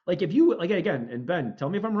there. If you, again, and Ben, tell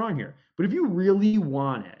me if I'm wrong here, but if you really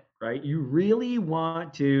want it, right? You really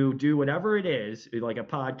want to do whatever it is, like a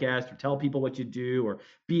podcast, or tell people what you do, or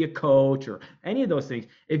be a coach, or any of those things.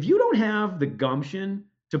 If you don't have the gumption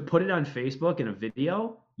to put it on Facebook in a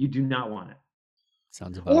video, you do not want it.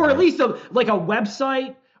 Sounds about or right. At least a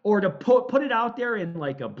website, or to put it out there in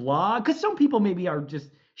a blog, because some people maybe are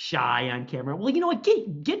just shy on camera. Well,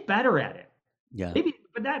 get better at it. Yeah. Maybe,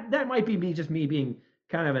 but that might be me being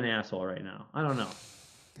kind of an asshole right now. I don't know.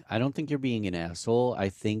 I don't think you're being an asshole. I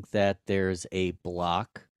think that there's a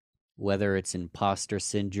block, whether it's imposter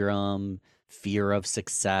syndrome, fear of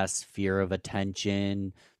success, fear of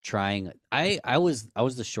attention, trying. I was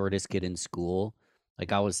the shortest kid in school.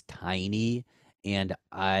 I was tiny, and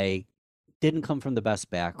I didn't come from the best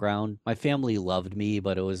background. My family loved me,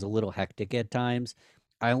 but it was a little hectic at times.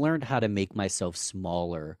 I learned how to make myself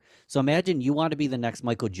smaller. So imagine you want to be the next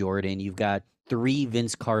Michael Jordan. You've got 3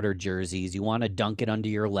 Vince Carter jerseys. You want to dunk it under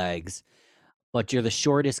your legs, but you're the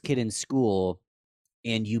shortest kid in school,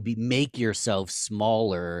 and you make yourself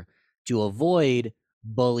smaller to avoid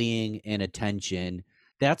bullying and attention.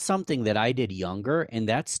 That's something that I did younger, and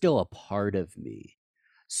that's still a part of me.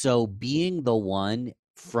 So being the one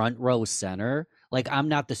front row center, like I'm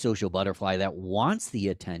not the social butterfly that wants the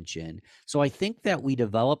attention. So I think that we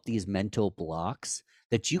develop these mental blocks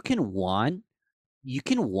that you can want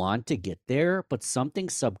to get there, but something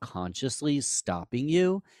subconsciously is stopping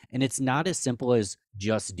you. And it's not as simple as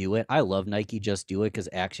just do it. I love Nike, just do it, because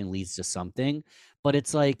action leads to something. But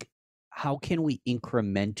it's like, how can we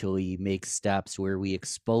incrementally make steps where we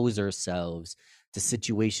expose ourselves to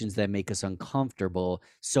situations that make us uncomfortable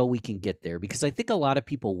so we can get there? Because I think a lot of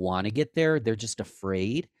people want to get there, they're just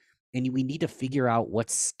afraid. And we need to figure out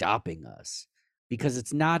what's stopping us, because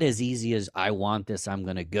it's not as easy as I want this, I'm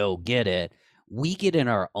going to go get it. We get in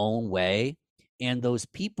our own way, and those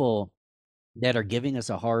people that are giving us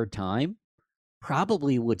a hard time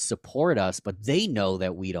probably would support us, but they know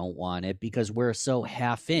that we don't want it because we're so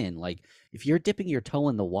half in. Like, if you're dipping your toe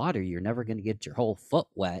in the water, you're never going to get your whole foot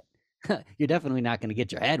wet. You're definitely not going to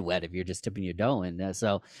get your head wet if you're just dipping your toe in there.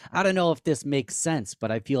 So I don't know if this makes sense, but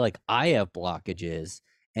I feel like I have blockages,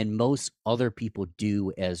 and most other people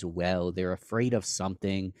do as well. They're afraid of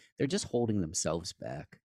something. They're just holding themselves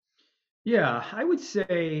back. Yeah, I would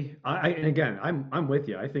say, and again, I'm with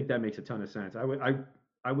you. I think that makes a ton of sense.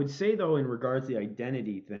 I would say though, in regards to the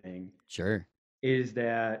identity thing, Sure. is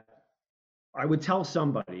that I would tell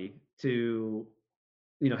somebody to,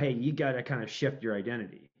 hey, you got to kind of shift your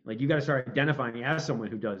identity. Like you got to start identifying as someone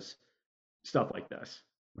who does stuff like this.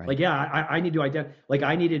 Like, Right. yeah, I need to like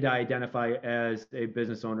I needed to identify as a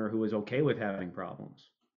business owner who was okay with having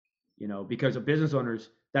problems, because of business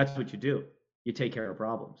owners, that's what you do. You take care of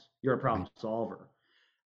problems. You're a Right. problem solver.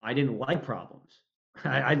 I didn't like problems.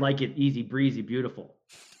 I like it easy breezy, beautiful,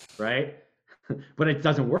 right? But it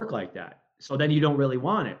doesn't work like that. So then you don't really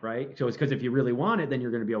want it, right? So it's because if you really want it, then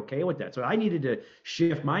you're going to be okay with that. So I needed to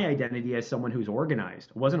shift my identity as someone who's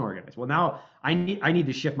organized. I wasn't organized. Well, now I need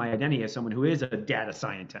to shift my identity as someone who is a data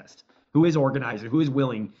scientist, who is organized, who is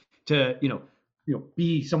willing to,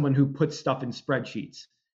 be someone who puts stuff in spreadsheets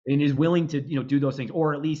and is willing to, do those things,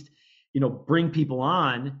 or at least, bring people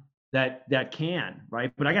on that can,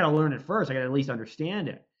 right? But I got to learn it first. I got to at least understand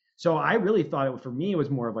it. So I really thought for me, it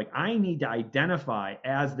was more of like, I need to identify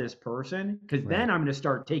as this person, because Right. then I'm going to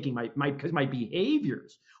start taking because my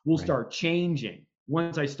behaviors will Right. start changing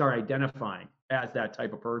once I start identifying as that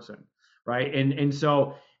type of person. Right. And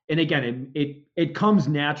so, and again, it comes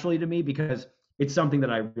naturally to me because it's something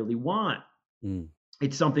that I really want. Mm.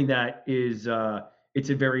 It's something that is, it's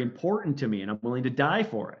a very important to me, and I'm willing to die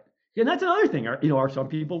for it. And that's another thing. Are some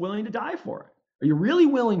people willing to die for it? Are you really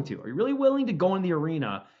willing to? Are you really willing to go in the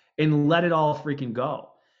arena and let it all freaking go?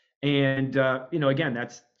 And again,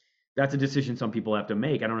 that's a decision some people have to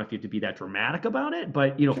make. I don't know if you have to be that dramatic about it,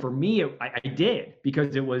 but for me, I did,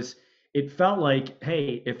 because it felt like,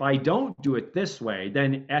 hey, if I don't do it this way,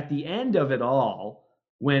 then at the end of it all,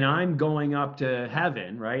 when I'm going up to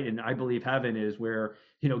heaven, right? And I believe heaven is where,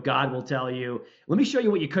 God will tell you, let me show you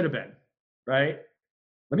what you could have been, right?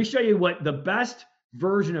 Let me show you what the best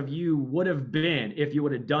version of you would have been if you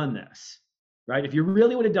would have done this, right? If you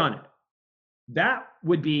really would have done it. That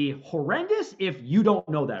would be horrendous if you don't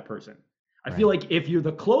know that person. I feel Right. like if you're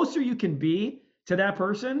the closer you can be to that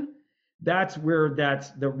person, that's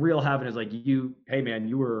the real heaven is. Like, hey man,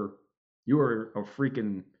 you were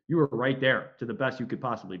right there to the best you could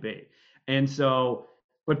possibly be. And so,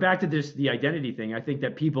 but back to the identity thing, I think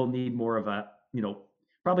that people need more of a,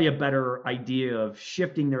 probably a better idea of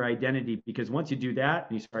shifting their identity, because once you do that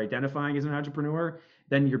and you start identifying as an entrepreneur,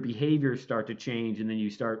 then your behaviors start to change, and then you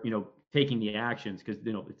start, taking the actions, because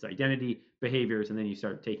it's identity, behaviors, and then you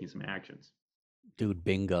start taking some actions. Dude,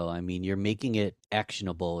 bingo. I mean, you're making it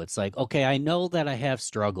actionable. It's like, okay, I know that I have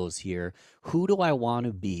struggles here. Who do I want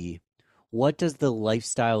to be? What does the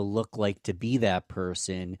lifestyle look like to be that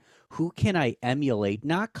person? Who can I emulate,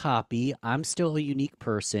 not copy? I'm still a unique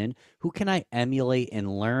person. Who can I emulate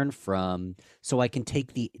and learn from so I can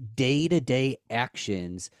take the day-to-day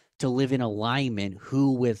actions to live in alignment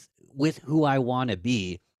with who I want to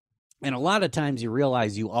be? And a lot of times you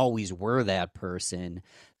realize you always were that person.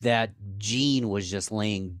 That gene was just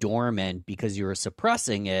laying dormant because you were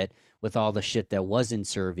suppressing it with all the shit that wasn't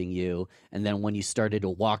serving you. And then when you started to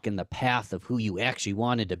walk in the path of who you actually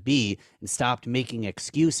wanted to be and stopped making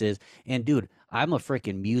excuses, and dude, I'm a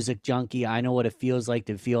freaking music junkie. I know what it feels like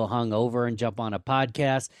to feel hungover and jump on a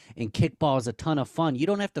podcast, and kickball is a ton of fun. You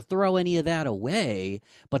don't have to throw any of that away,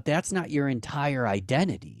 but that's not your entire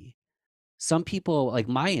identity. Some people, like,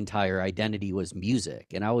 my entire identity was music,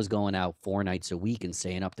 and I was going out 4 nights a week and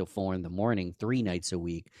staying up till 4 in the morning 3 nights a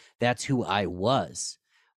week. That's who I was.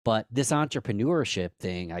 But this entrepreneurship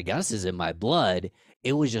thing, I guess, is in my blood.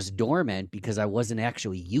 It was just dormant because I wasn't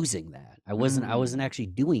actually using that. I wasn't actually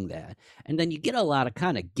doing that. And then you get a lot of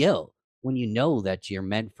kind of guilt when you know that you're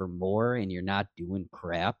meant for more and you're not doing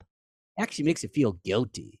crap. It actually makes you feel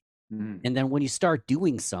guilty. Mm. And then when you start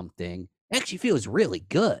doing something, it actually feels really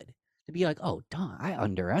good to be like, oh, Don, I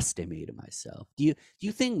underestimated myself. Do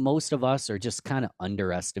you think most of us are just kind of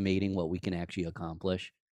underestimating what we can actually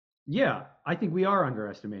accomplish? Yeah, I think we are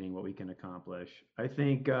underestimating what we can accomplish. I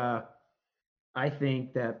think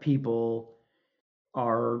that people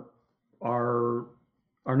are are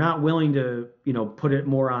are not willing to, put it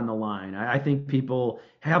more on the line. I think people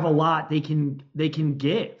have a lot they can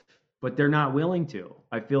give, but they're not willing to.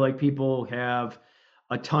 I feel like people have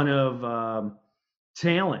a ton of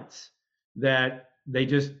talents that they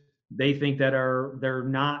think that they're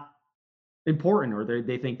not important, or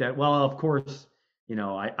they think that, well, of course,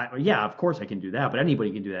 yeah, of course I can do that, but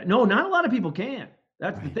anybody can do that. No, not a lot of people can.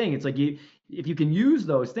 That's the Right. thing. It's like, if you can use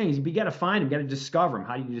those things, you got to find them, you got to discover them.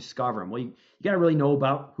 How do you discover them? Well, you got to really know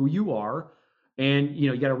about who you are, and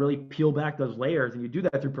you got to really peel back those layers, and you do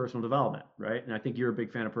that through personal development, right? And I think you're a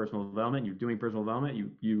big fan of personal development. You're doing personal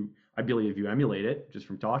development. I believe you emulate it just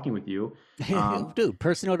from talking with you. Dude,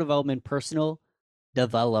 personal development, personal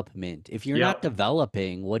development. If you're not Yep.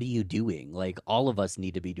 developing, what are you doing? Like all of us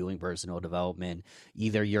need to be doing personal development.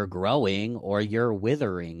 Either you're growing or you're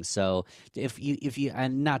withering. So if you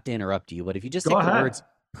and not to interrupt you, but if you just Go take the ahead. words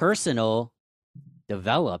personal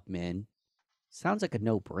development, sounds like a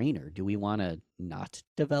no-brainer. Do we want to not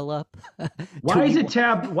develop? Do Why is we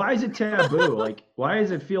it why is it taboo? Like, why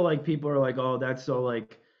does it feel like people are like, oh, that's so,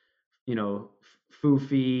 like,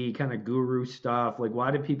 foofy kind of guru stuff? Like,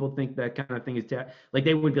 why do people think that kind of thing is like,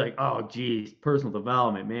 they would be like, oh, geez, personal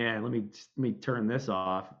development, man. Let me turn this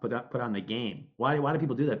off. Put on the game. Why do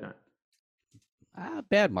people do that then?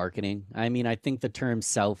 Bad marketing. I mean, I think the term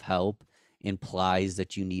self help implies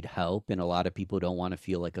that you need help, and a lot of people don't want to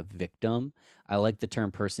feel like a victim. I like the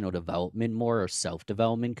term personal development more, or self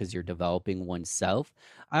development, because you're developing oneself.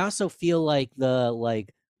 I also feel like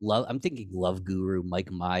love, I'm thinking love guru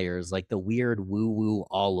Mike Myers, like the weird woo woo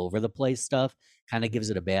all over the place stuff kind of gives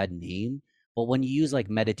it a bad name. But when you use like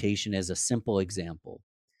meditation as a simple example,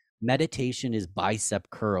 meditation is bicep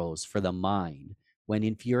curls for the mind. When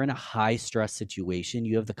if you're in a high stress situation,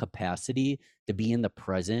 you have the capacity to be in the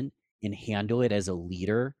present and handle it as a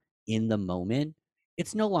leader in the moment.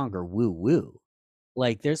 It's no longer woo woo.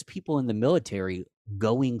 Like there's people in the military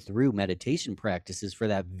going through meditation practices for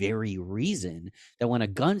that very reason, that when a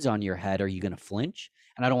gun's on your head, are you going to flinch?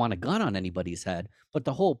 And I don't want a gun on anybody's head. But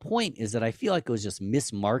the whole point is that I feel like it was just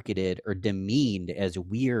mismarketed or demeaned as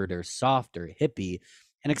weird or soft or hippie.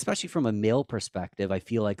 And especially from a male perspective, I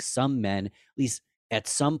feel like some men, at least at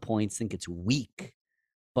some points, think it's weak.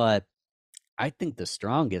 But I think the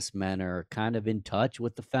strongest men are kind of in touch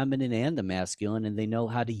with the feminine and the masculine, and they know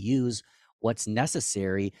how to use what's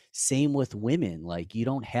necessary. Same with women. Like, you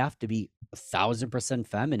don't have to be 1,000%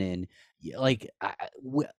 feminine. Like,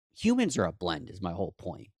 humans are a blend, is my whole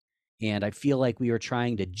point. And I feel like we are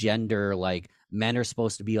trying to gender, like, men are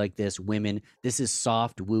supposed to be like this, women, this is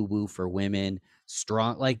soft woo woo for women,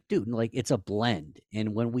 strong. Like, dude, like, it's a blend.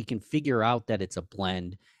 And when we can figure out that it's a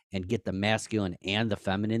blend, and get the masculine and the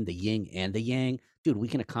feminine, the yin and the yang, dude, we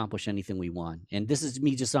can accomplish anything we want. And this is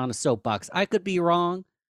me just on a soapbox. I could be wrong.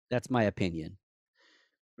 That's my opinion.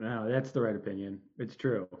 No, that's the right opinion. It's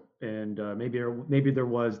true. And maybe there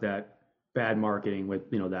was that bad marketing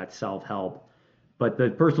with, that self-help, but the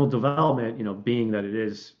personal development, being that it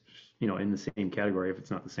is, in the same category, if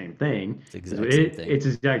it's not the same thing, It's the 'cause exact same thing. it's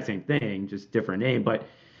the exact same thing, just different name. But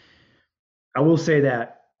I will say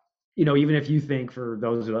that, even if you think, for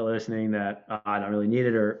those who are listening, that I don't really need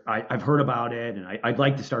it, or I've heard about it and I'd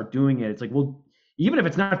like to start doing it. It's like, well, even if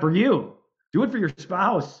it's not for you, do it for your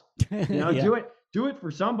spouse. Yeah. Do it for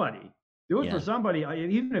somebody. Do it for Yeah. somebody,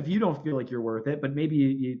 even if you don't feel like you're worth it. But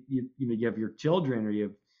maybe you have your children, or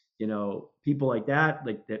you have, people like that,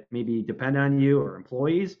 that maybe depend on you, or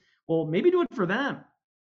employees. Well, maybe do it for them,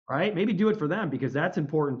 right? Maybe do it for them, because that's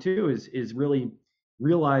important too. Is really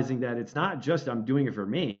realizing that it's not just I'm doing it for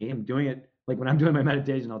me. I'm doing it, like, when I'm doing my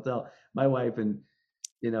meditation, I'll tell my wife, and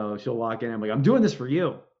she'll walk in. I'm like, I'm doing this for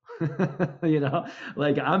you.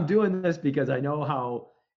 Like, I'm doing this because I know how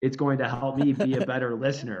it's going to help me be a better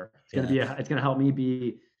listener. Yeah. It's going to help me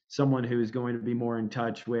be someone who's going to be more in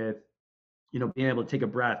touch with, being able to take a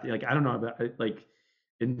breath. Like, I don't know about, like,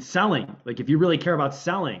 in selling, like, if you really care about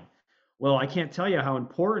selling, well, I can't tell you how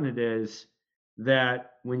important it is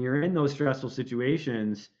that when you're in those stressful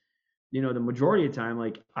situations, the majority of the time,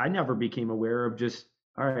 like, I never became aware of just,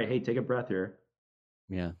 all right, hey, take a breath here.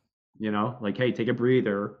 Yeah. Like, hey, take a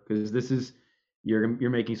breather, because this is you're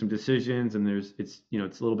making some decisions, and it's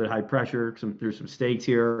a little bit high pressure. There's some stakes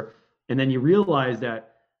here, and then you realize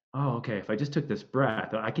that, oh, okay, if I just took this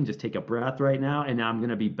breath, I can just take a breath right now, and now I'm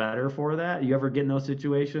gonna be better for that. You ever get in those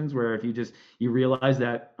situations where if you realize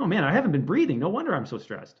that, oh man, I haven't been breathing. No wonder I'm so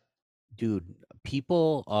stressed. Dude,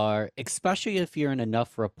 people are, especially if you're in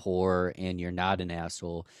enough rapport and you're not an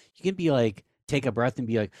asshole, you can be like, take a breath and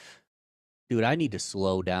be like, dude, I need to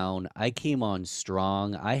slow down. I came on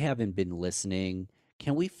strong. I haven't been listening.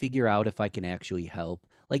 Can we figure out if I can actually help?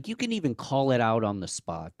 Like, you can even call it out on the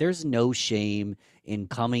spot. There's no shame in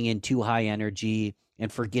coming in too high energy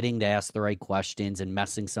and forgetting to ask the right questions and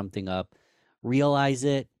messing something up. Realize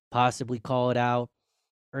it, possibly call it out,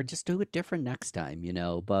 or just do it different next time,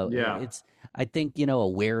 But Yeah. I think,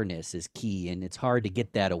 awareness is key, and it's hard to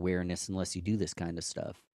get that awareness unless you do this kind of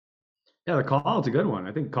stuff. Yeah, the call out's a good one.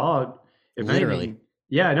 I think call out, if Literally. anything,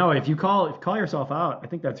 yeah, no, if you call yourself out, I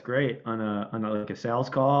think that's great on like a sales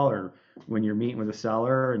call, or when you're meeting with a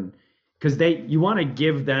seller, and because you want to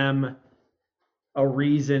give them a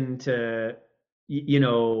reason to, you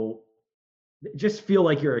know, just feel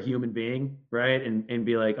like you're a human being, right? And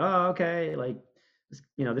be like, oh, okay, like,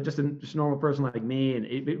 they're just a normal person like me, and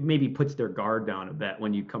it maybe puts their guard down a bit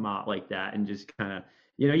when you come out like that, and just kind of,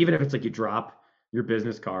 even if it's like you drop your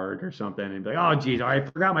business card or something, and be like, oh, geez, I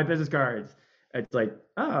forgot my business cards. It's like,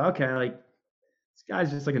 oh, okay, like this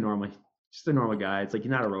guy's just a normal guy. It's like,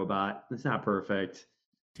 you're not a robot. It's not perfect.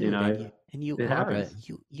 You Dude, know, and you it are happens.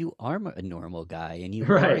 you are a normal guy, and you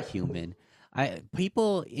are a Right. human. I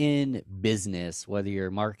People in business, whether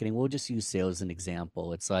you're marketing, we'll just use sales as an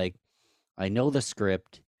example. It's like, I know the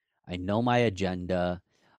script, I know my agenda,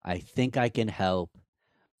 I think I can help.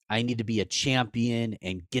 I need to be a champion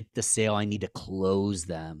and get the sale. I need to close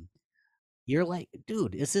them. You're like,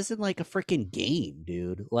 dude, this isn't like a freaking game,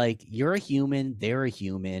 dude. Like, you're a human, they're a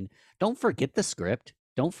human. Don't forget the script.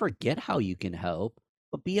 Don't forget how you can help,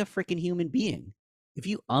 but be a freaking human being. If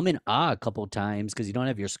you and ah a couple times because you don't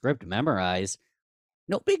have your script memorized,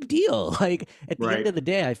 no big deal. Like, at the end Right. of the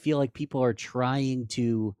day, I feel like people are trying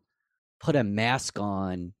to put a mask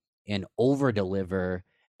on and over deliver,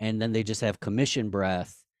 and then they just have commission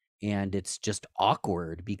breath, and it's just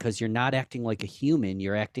awkward because you're not acting like a human,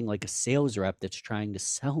 you're acting like a sales rep that's trying to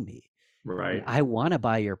sell me. And Right. I want to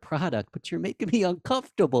buy your product, but you're making me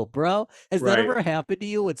uncomfortable, bro. Has that Right. ever happened to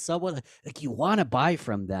you with someone, like, you want to buy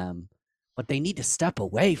from them, but they need to step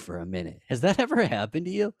away for a minute? Has that ever happened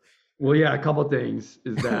to you? Well, yeah, a couple things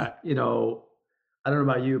is that, I don't know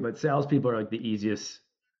about you, but salespeople are like the easiest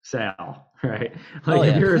sale, right? Oh Like,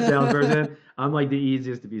 if yeah. you're a salesperson, I'm like the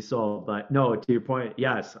easiest to be sold. But no, to your point,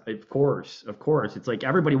 yes, of course, of course. It's like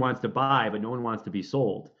everybody wants to buy, but no one wants to be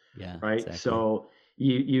sold, Yeah, right? exactly. So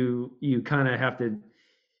you kind of have to,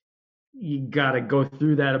 you got to go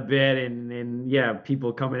through that a bit, and yeah,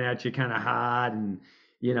 people coming at you kind of hot, and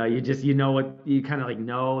what you kind of like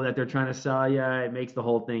know that they're trying to sell you. It makes the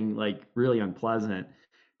whole thing like really unpleasant.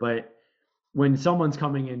 But when someone's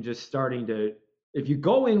coming in just starting to, if you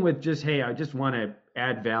go in with just, hey, I just want to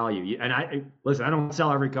add value, and listen, I don't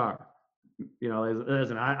sell every car.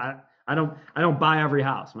 Listen, I don't buy every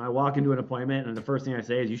house. When I walk into an appointment and the first thing I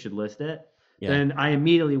say is you should list it, Yeah. then I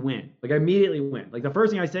immediately win. Like, I immediately win. Like, the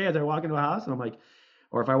first thing I say as I walk into a house, and I'm like,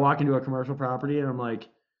 or if I walk into a commercial property and I'm like,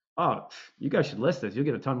 oh, you guys should list this. You'll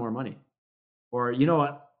get a ton more money. Or, you know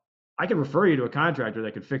what? I can refer you to a contractor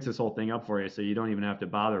that could fix this whole thing up for you, so you don't even have to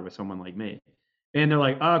bother with someone like me. And they're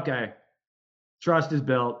like, okay, trust is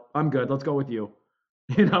built. I'm good. Let's go with you.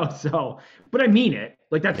 So, but I mean it.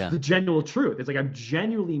 Like, that's Yeah. the genuine truth. It's like, I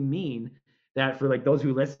genuinely mean that for like those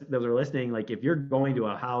are listening. Like, if you're going to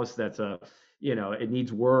a house that's it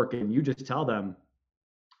needs work, and you just tell them,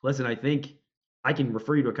 listen, I think I can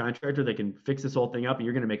refer you to a contractor that can fix this whole thing up, and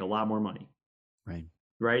you're going to make a lot more money, Right.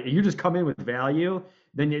 right? And you just come in with value,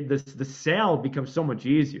 then the sale becomes so much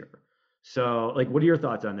easier. So, like, what are your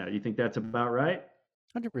thoughts on that? You think that's about right?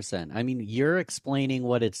 100%. I mean, you're explaining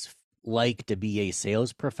what it's like to be a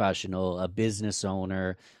sales professional, a business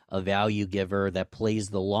owner, a value giver that plays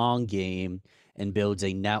the long game and builds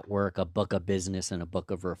a network, a book of business, and a book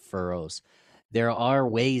of referrals. There are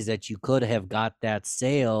ways that you could have got that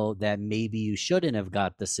sale that maybe you shouldn't have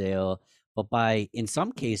got the sale, but by, in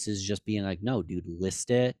some cases, just being like, no, dude, list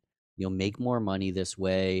it. You'll make more money this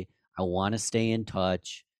way. I want to stay in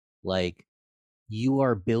touch. Like, you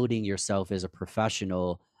are building yourself as a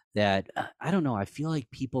professional that, I don't know, I feel like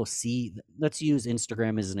people see. Let's use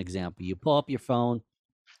Instagram as an example. You pull up your phone,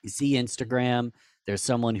 you see Instagram, there's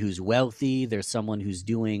someone who's wealthy, there's someone who's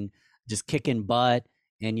doing, just kicking butt,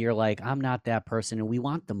 and you're like, I'm not that person, and we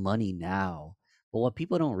want the money now. But what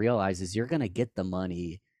people don't realize is you're going to get the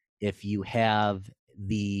money if you have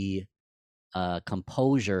the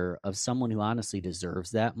composure of someone who honestly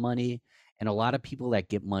deserves that money. And a lot of people that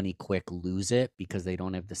get money quick lose it because they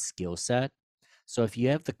don't have the skill set. So if you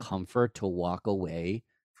have the comfort to walk away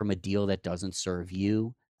from a deal that doesn't serve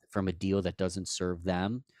you, from a deal that doesn't serve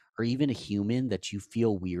them, or even a human that you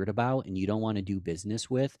feel weird about and you don't want to do business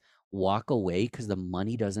with, walk away because the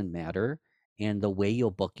money doesn't matter. And the way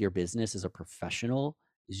you'll book your business as a professional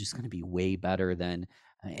is just going to be way better than.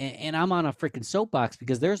 And I'm on a freaking soapbox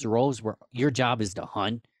because there's roles where your job is to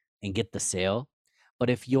hunt and get the sale. But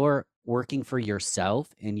if you're working for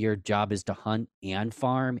yourself and your job is to hunt and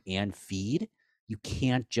farm and feed, you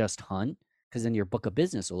can't just hunt because then your book of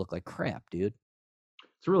business will look like crap, dude.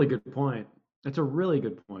 It's a really good point. That's a really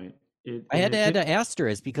good point. I had to add an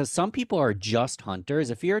asterisk because some people are just hunters.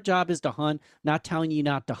 If your job is to hunt, not telling you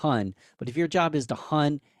not to hunt, but if your job is to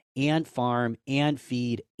hunt and farm and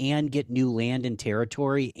feed and get new land and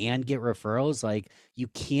territory and get referrals, like you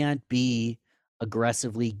can't be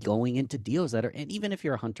aggressively going into deals that are, and even if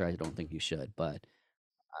you're a hunter, I don't think you should, but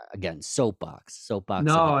again, soapbox.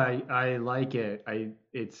 No, I like it.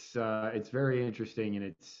 It's very interesting,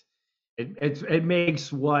 and it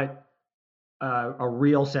makes what a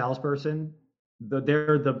real salesperson,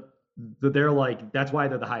 they're like, that's why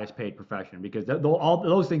they're the highest paid profession, because all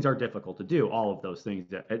those things are difficult to do, all of those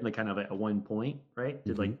things at like kind of at one point, right?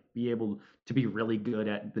 To like be able to be really good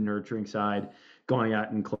at the nurturing side, going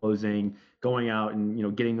out and closing, going out and, you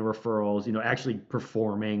know, getting the referrals, you know, actually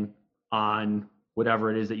performing on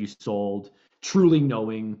whatever it is that you sold, truly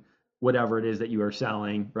knowing whatever it is that you are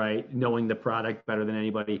selling, right? Knowing the product better than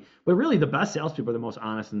anybody. But really the best salespeople are the most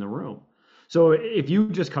honest in the room. So if you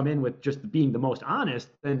just come in with just being the most honest,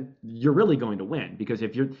 then you're really going to win, because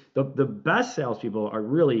if you're the best salespeople are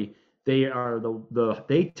really, they are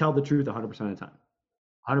they tell the truth 100% of the time,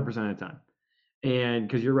 100% of the time. And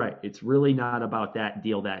because you're right, it's really not about that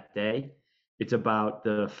deal that day. It's about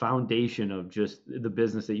the foundation of just the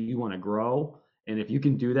business that you want to grow. And if you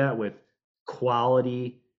can do that with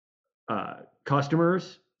quality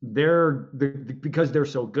customers, because they're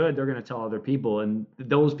so good, they're going to tell other people, and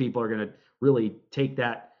those people are going to really take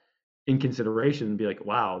that in consideration and be like,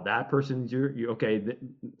 wow, that person's you okay.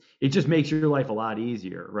 It just makes your life a lot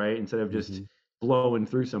easier, right? Instead of just blowing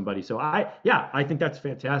through somebody. So I think that's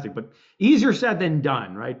fantastic, but easier said than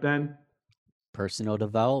done, right, Ben? Personal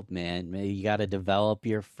development, man. You got to develop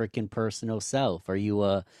your freaking personal self. Are you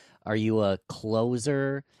a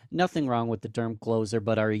closer? Nothing wrong with the term closer,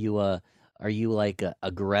 but are you like a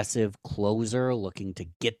aggressive closer looking to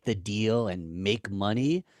get the deal and make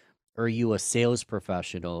money? Or are you a sales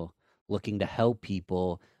professional looking to help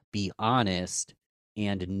people be honest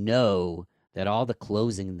and know that all the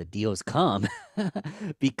closing and the deals come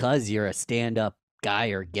because you're a stand-up guy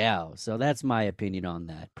or gal? So that's my opinion on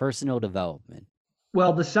that. Personal development.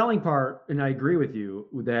 Well, the selling part, and I agree with you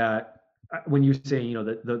that when you say, you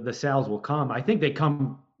know, the sales will come, I think they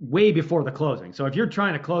come way before the closing. So if you're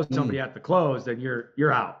trying to close somebody at the close, then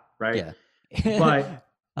you're out, right? Yeah. But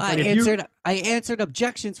I answered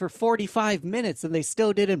objections for 45 minutes and they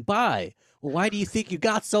still didn't buy. Well, why do you think you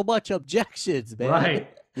got so much objections, man?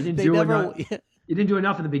 Right. You didn't do enough. You didn't do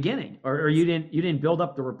enough in the beginning, or you didn't build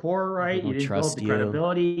up the rapport right. You didn't build up the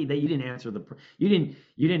credibility. That you didn't answer you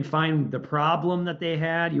didn't find the problem that they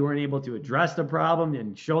had. You weren't able to address the problem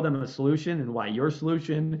and show them a solution, and why your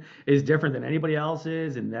solution is different than anybody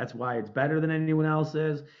else's, and that's why it's better than anyone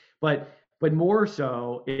else's. But more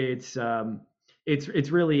so, it's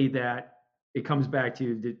really that it comes back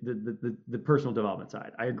to the personal development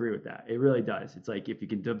side. I agree with that. It really does. It's like, if you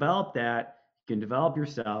can develop that, you can develop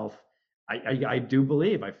yourself. I do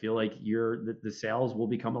believe, I feel like the sales will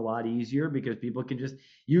become a lot easier, because people can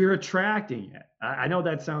you're attracting it. I know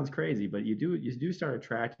that sounds crazy, but you do start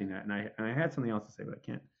attracting that. And I had something else to say, but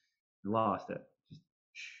I lost it.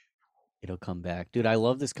 It'll come back. Dude, I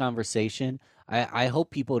love this conversation. I hope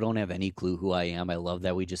people don't have any clue who I am. I love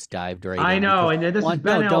that we just dived right in. I know, and this is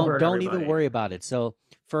Ben Albert. Don't even worry about it. So,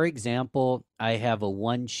 for example, I have a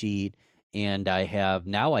one sheet, and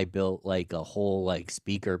I built like a whole like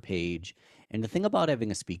speaker page. And the thing about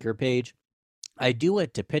having a speaker page, I do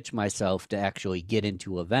it to pitch myself to actually get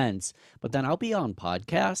into events, but then I'll be on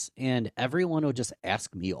podcasts and everyone will just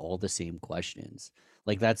ask me all the same questions.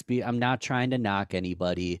 Like I'm not trying to knock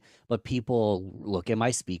anybody, but people look at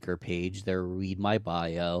my speaker page, they read my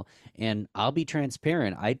bio, and I'll be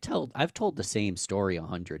transparent. I've told the same story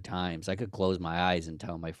 100 times. I could close my eyes and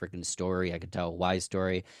tell my freaking story. I could tell a why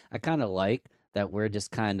story. I kind of like that we're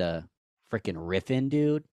just kind of freaking riffing,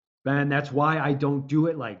 dude. Ben, that's why I don't do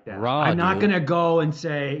it like that. Raw, I'm not going to go and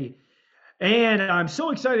say, And I'm so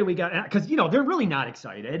excited we got, because, they're really not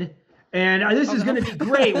excited. And this is going to be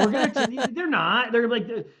great. They're not. They're like,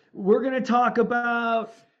 we're going to talk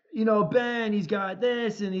about, Ben, he's got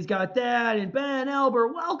this and he's got that. And Ben Albert,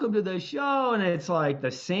 welcome to the show. And it's like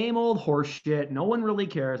the same old horse shit. No one really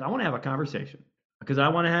cares. I want to have a conversation because I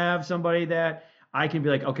want to have somebody that I can be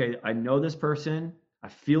like, okay, I know this person. I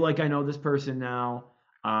feel like I know this person now.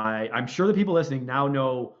 I'm sure the people listening now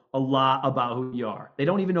know a lot about who you are. They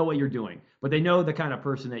don't even know what you're doing, but they know the kind of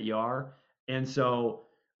person that you are. And so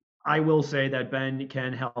I will say that Ben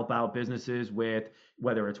can help out businesses with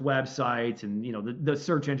whether it's websites and the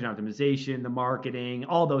search engine optimization, the marketing,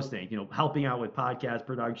 all those things. Helping out with podcast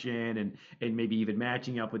production and maybe even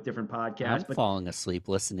matching up with different podcasts. I'm falling asleep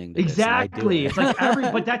listening to exactly. this.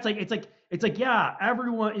 Exactly. But that's like it's like yeah,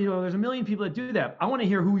 everyone. There's a million people that do that. I want to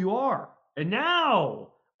hear who you are, and now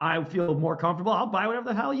I feel more comfortable. I'll buy whatever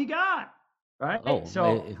the hell you got. Right. Oh,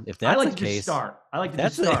 so if that's I like the to case, just start. I like to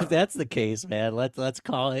that's just start. If that's the case, man, let's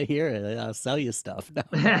call it here and I'll sell you stuff. No.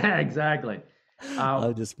 Exactly.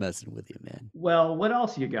 I'm just messing with you, man. Well, what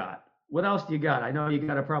else you got? What else do you got? I know you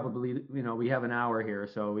got to probably, we have an hour here,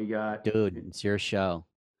 so we got. Dude, it's your show.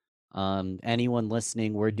 Anyone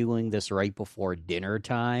listening, we're doing this right before dinner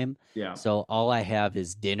time. Yeah. So all I have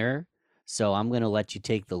is dinner. So I'm gonna let you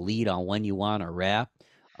take the lead on when you want to wrap.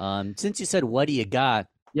 Since you said, what do you got?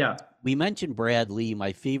 Yeah. We mentioned Brad Lea,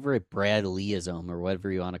 my favorite Brad Leeism, or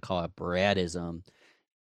whatever you want to call it, Bradism.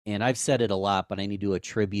 And I've said it a lot, but I need to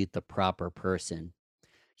attribute the proper person.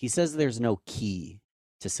 He says there's no key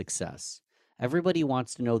to success. Everybody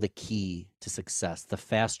wants to know the key to success, the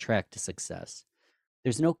fast track to success.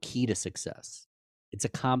 There's no key to success. It's a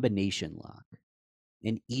combination lock.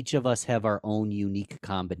 And each of us have our own unique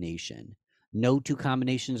combination. No two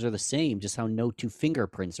combinations are the same, just how no two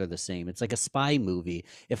fingerprints are the same. It's like a spy movie.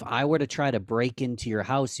 If I were to try to break into your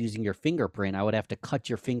house using your fingerprint, I would have to cut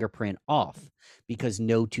your fingerprint off because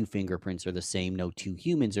no two fingerprints are the same. No two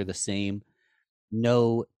humans are the same.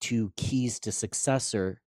 No two keys to success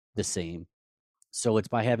are the same. So it's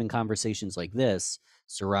by having conversations like this,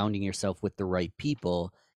 surrounding yourself with the right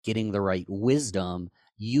people, getting the right wisdom.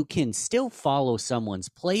 You can still follow someone's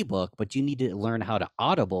playbook, but you need to learn how to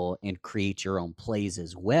audible and create your own plays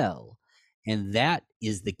as well. And that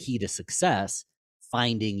is the key to success,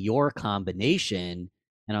 finding your combination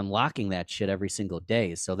and unlocking that shit every single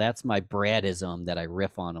day. So that's my Bradism that I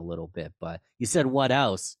riff on a little bit. But you said, what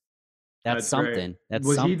else? That's something. Great. That's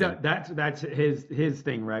was something. That's his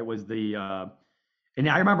thing, right? Was the and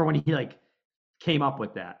I remember when he came up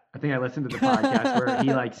with that. I think I listened to the podcast where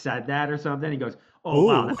he said that or something. He goes, "Oh,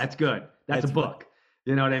 wow, that's good. That's a book."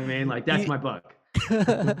 You know what I mean? That's my book.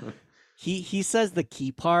 He says the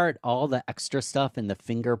key part, all the extra stuff in the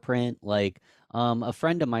fingerprint. A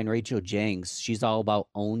friend of mine, Rachel Jangs, she's all about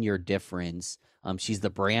own your difference. She's the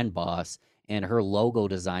brand boss, and her logo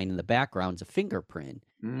design in the background's a fingerprint.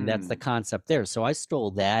 And that's the concept there. So I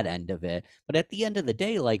stole that end of it. But at the end of the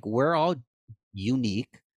day, we're all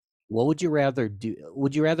unique. What would you rather do?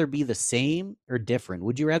 Would you rather be the same or different?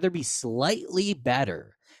 Would you rather be slightly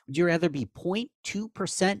better? Would you rather be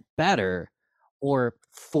 0.2% better or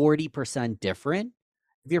 40% different?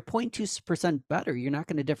 If you're 0.2% better, you're not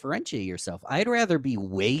going to differentiate yourself. I'd rather be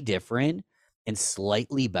way different and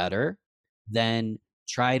slightly better than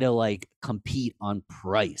try to compete on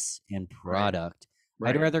price and product.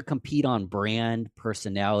 Right. I'd rather compete on brand,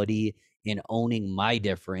 personality, and owning my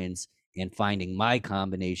difference and finding my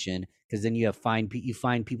combination, because then you find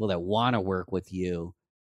people that want to work with you,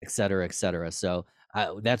 et cetera, et cetera. So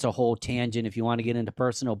that's a whole tangent if you want to get into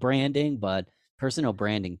personal branding, but personal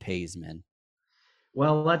branding pays, man.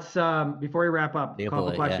 Well, let's before we wrap up, a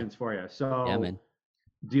couple questions for you. So, yeah, man.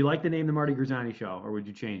 Do you like the name The Marty Grisani Show, or would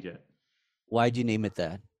you change it? Why'd you name it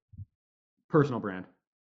that? Personal brand.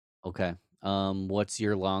 Okay. What's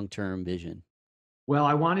your long-term vision? Well,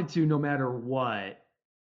 I wanted to, no matter what.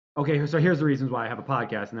 Okay, so here's the reasons why I have a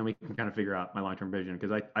podcast, and then we can kind of figure out my long-term vision,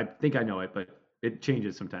 because I think I know it, but it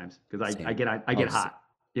changes sometimes because I get hot.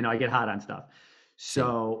 I get hot on stuff.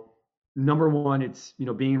 So number one, it's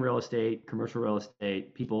being in real estate, commercial real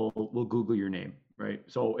estate. People will Google your name, right?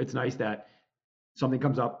 So it's nice that something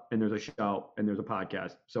comes up and there's a show and there's a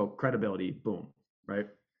podcast. So credibility, boom, right?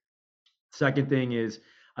 Second thing is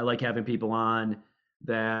I like having people on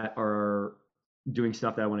that are doing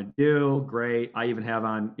stuff that I want to do. Great. I even have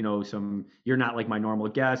on, some, you're not like my normal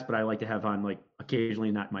guest, but I like to have on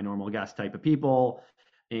occasionally not my normal guest type of people.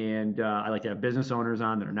 And I like to have business owners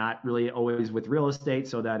on that are not really always with real estate,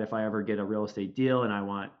 so that if I ever get a real estate deal and I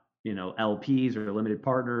want, LPs or limited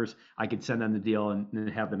partners, I could send them the deal and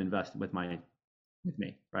have them invest with my with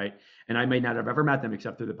me, right? And I may not have ever met them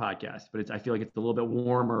except through the podcast, but I feel like it's a little bit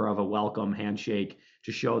warmer of a welcome handshake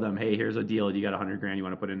to show them, hey, here's a deal. You got $100,000 you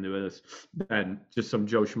want to put into this, than just some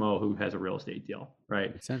Joe Schmo who has a real estate deal,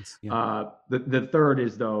 right? Makes sense. Yeah. The third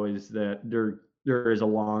is that there is a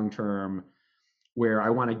long term where I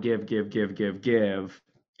want to give,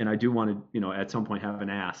 and I do want to, at some point have an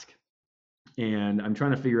ask, and I'm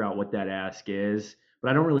trying to figure out what that ask is,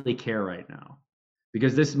 but I don't really care right now.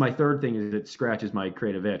 Because this is my third thing, is it scratches my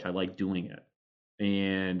creative itch. I like doing it.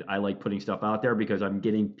 And I like putting stuff out there because I'm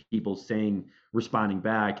getting people responding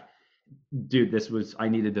back, dude, I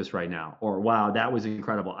needed this right now. Or, wow, that was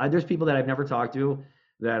incredible. There's people that I've never talked to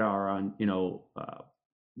that are on,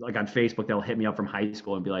 like on Facebook, they'll hit me up from high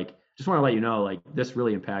school and be like, just want to let you know, like, this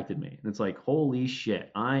really impacted me. And it's like, holy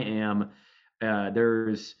shit, I am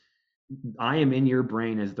in your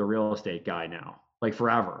brain as the real estate guy now, like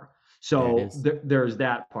forever. So there's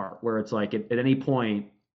that part where it's like at any point,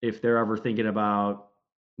 if they're ever thinking about,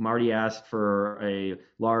 Marty asked for a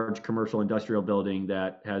large commercial industrial building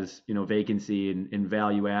that has, vacancy and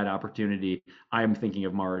value add opportunity, I'm thinking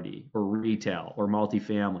of Marty, or retail or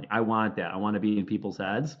multifamily. I want that. I want to be in people's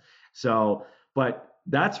heads. So, but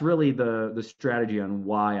that's really the strategy on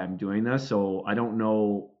why I'm doing this. So I don't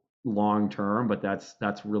know long term, but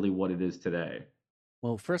that's really what it is today.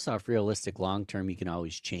 Well, first off, realistic long term, you can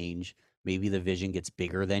always change. Maybe the vision gets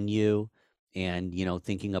bigger than you. And,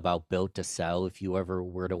 thinking about built to sell, if you ever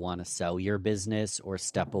were to want to sell your business or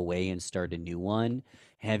step away and start a new one,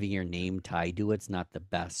 having your name tied to it's not the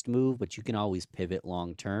best move, but you can always pivot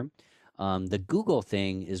long term. The Google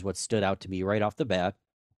thing is what stood out to me right off the bat.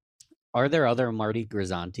 Are there other Marty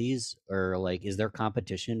Grisantis, or like, is there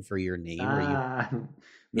competition for your name? No,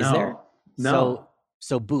 is there? no.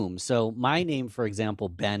 So boom. So my name, for example,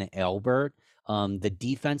 Ben Albert, the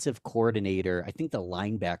defensive coordinator, I think the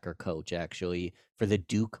linebacker coach actually for the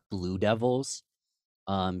Duke Blue Devils.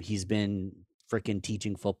 He's been freaking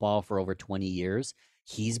teaching football for over 20 years.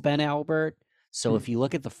 He's Ben Albert. So if you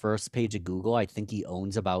look at the first page of Google, I think he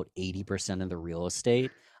owns about 80% of the real estate.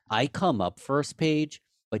 I come up first page,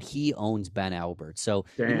 but he owns Ben Albert. So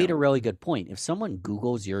you made a really good point. If someone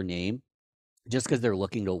Googles your name, just because they're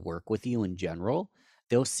looking to work with you in general,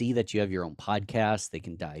 they'll see that you have your own podcast. They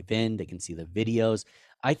can dive in. They can see the videos.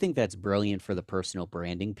 I think that's brilliant for the personal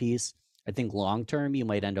branding piece. I think long term, you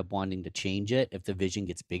might end up wanting to change it if the vision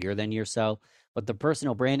gets bigger than yourself. But the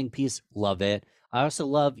personal branding piece, love it. I also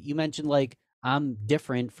love, you mentioned like, I'm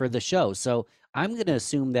different for the show. So I'm going to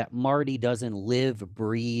assume that Marty doesn't live,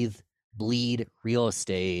 breathe, bleed real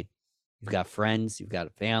estate. You've got friends, you've got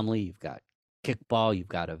a family, you've got kickball, you've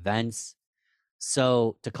got events.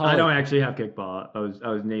 So to call I don't actually have kickball. I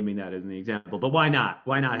was naming that as an example, but why not?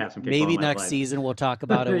 Why not have some kickball? Maybe next season we'll talk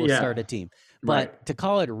about it. We'll start a team. But right. To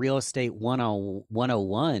call it real estate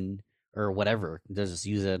 101 or whatever, just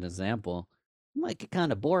use it as an example, you might get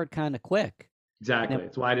kind of bored kind of quick. Exactly.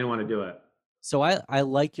 That's why I didn't want to do it. So I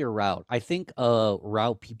like your route. I think a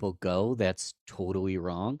route people go that's totally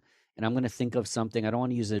wrong. And I'm going to think of something. I don't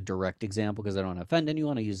want to use a direct example because I don't want to offend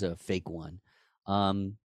anyone. I use a fake one.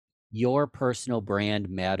 Your personal brand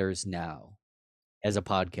matters now as a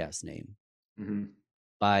podcast name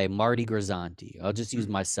by Marty Grisanti. I'll just use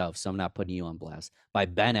myself, so I'm not putting you on blast. By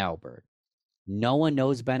Ben Albert. No one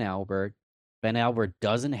knows Ben Albert. Ben Albert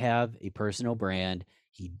doesn't have a personal brand.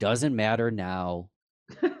 He doesn't matter now.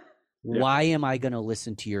 Why am I going to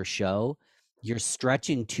listen to your show? You're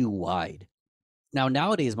stretching too wide. Now,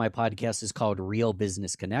 nowadays, my podcast is called Real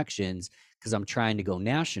Business Connections because I'm trying to go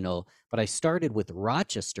national, but I started with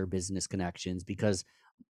Rochester Business Connections because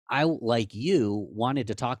I, like you, wanted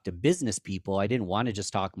to talk to business people. I didn't want to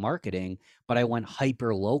just talk marketing, but I went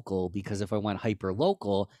hyper local because if I went hyper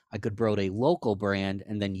local, I could build a local brand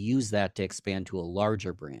and then use that to expand to a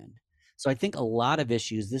larger brand. So I think a lot of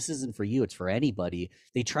issues, this isn't for you, it's for anybody.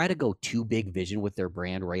 They try to go too big vision with their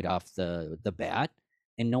brand right off the bat.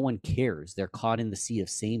 And no one cares. They're caught in the sea of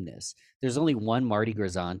sameness. There's only one Marty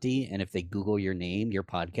Grisanti, and if they Google your name, your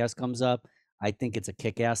podcast comes up. I think it's a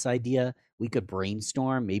kick-ass idea. We could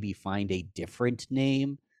brainstorm, maybe find a different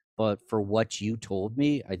name. But for what you told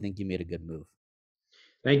me, I think you made a good move.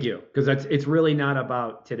 Thank you. Because it's really not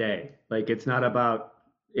about today. Like, it's not about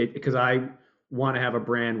it, because I want to have a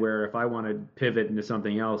brand where if I want to pivot into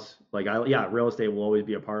something else, like real estate will always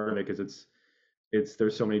be a part of it because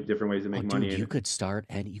there's so many different ways to make money. Dude, you could start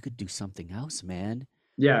and you could do something else, man.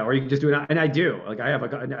 Yeah, or you can just do it. And I do. Like I have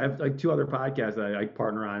like 2 other podcasts that I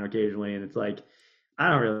partner on occasionally, and it's like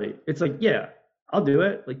it's like, yeah, I'll do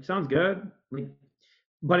it. Like, sounds good. Like,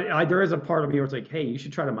 but there is a part of me where it's like, hey, you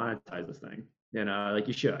should try to monetize this thing. Like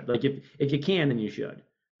you should. Like if you can, then you should.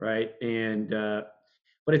 right? And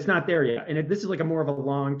but it's not there yet. And this is like a more of a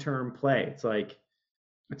long-term play. It's like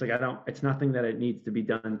it's nothing that it needs to be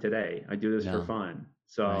done today. I do this for fun.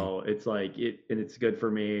 So it's like and it's good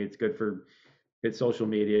for me. It's good for social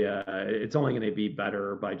media. It's only going to be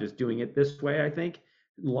better by just doing it this way, I think,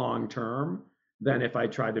 long term, than if I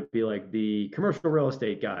tried to be like the commercial real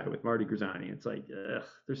estate guy with Marty Grisani. It's like,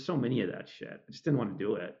 there's so many of that shit. I just didn't want to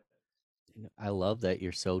do it. I love that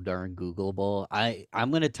you're so darn Googleable. I'm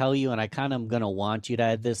going to tell you, and I kind of going to want you to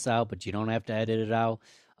edit this out, but you don't have to edit it out.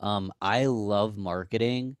 I love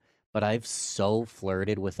marketing, but I've so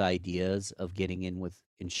flirted with ideas of getting in with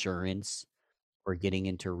insurance or getting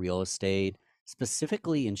into real estate,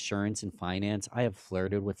 specifically insurance and finance. I have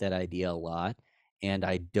flirted with that idea a lot. And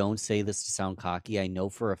I don't say this to sound cocky. I know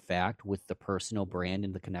for a fact with the personal brand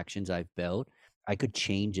and the connections I've built, I could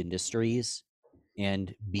change industries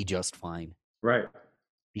and be just fine. Right.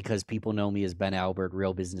 Because people know me as Ben Albert,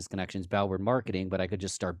 Real Business Connections, Bellward Marketing, but I could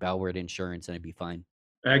just start Bellward Insurance and I'd be fine.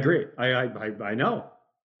 I agree. I know.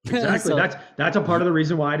 Exactly. So, that's a part of the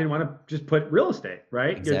reason why I didn't want to just put real estate,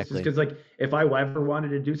 right? Exactly. Because like if I ever wanted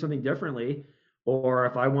to do something differently, or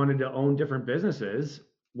if I wanted to own different businesses,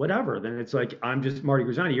 whatever, then it's like, I'm just Marty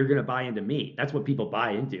Grisani. You're going to buy into me. That's what people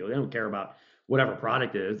buy into. They don't care about whatever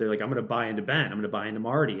product it is. They're like, I'm going to buy into Ben. I'm going to buy into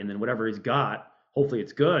Marty. And then whatever he's got, hopefully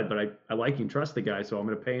it's good, but I like and trust the guy, so I'm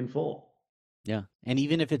going to pay in full. Yeah. And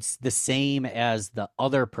even if it's the same as the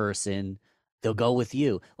other person, they'll go with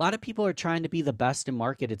you. A lot of people are trying to be the best in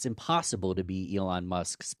market. It's impossible to be Elon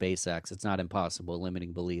Musk, SpaceX. It's not impossible,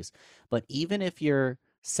 limiting beliefs. But even if you're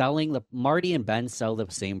selling Marty and Ben sell the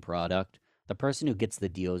same product, the person who gets the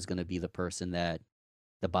deal is going to be the person that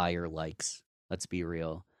the buyer likes. Let's be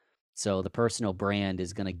real. So the personal brand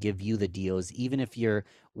is going to give you the deals. Even if you're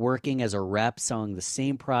working as a rep selling the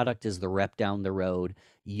same product as the rep down the road,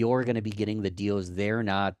 you're going to be getting the deals. They're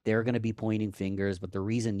not. They're going to be pointing fingers. But the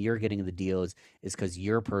reason you're getting the deals is because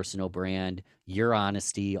your personal brand, your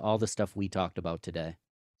honesty, all the stuff we talked about today.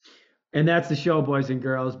 And that's the show, boys and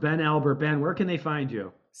girls. Ben Albert. Ben, where can they find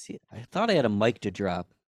you? See, I thought I had a mic to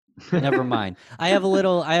drop. Never mind. I have a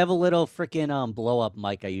little freaking blow up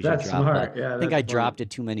mic I usually that's drop. Smart. Yeah, I think I dropped it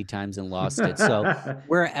too many times and lost it. So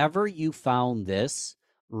wherever you found this,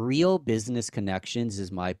 Real Business Connections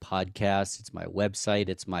is my podcast. It's my website.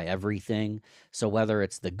 It's my everything. So whether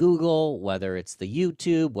it's the Google, whether it's the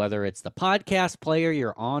YouTube, whether it's the podcast player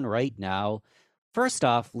you're on right now, first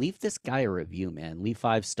off, leave this guy a review, man. Leave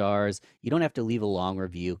 5 stars. You don't have to leave a long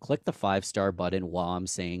review. Click the 5-star button while I'm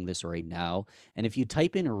saying this right now. And if you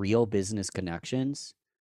type in Real Business Connections,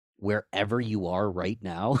 wherever you are right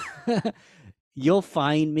now, you'll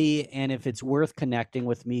find me. And if it's worth connecting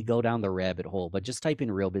with me, go down the rabbit hole. But just type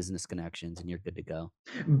in Real Business Connections and you're good to go.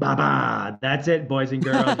 Bye-bye. That's it, boys and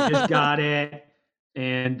girls. You just got it.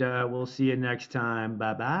 And we'll see you next time.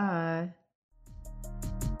 Bye-bye.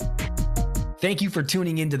 Thank you for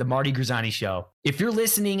tuning into the Marty Grisani Show. If you're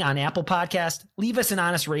listening on Apple Podcast, leave us an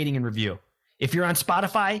honest rating and review. If you're on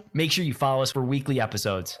Spotify, make sure you follow us for weekly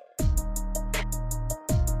episodes.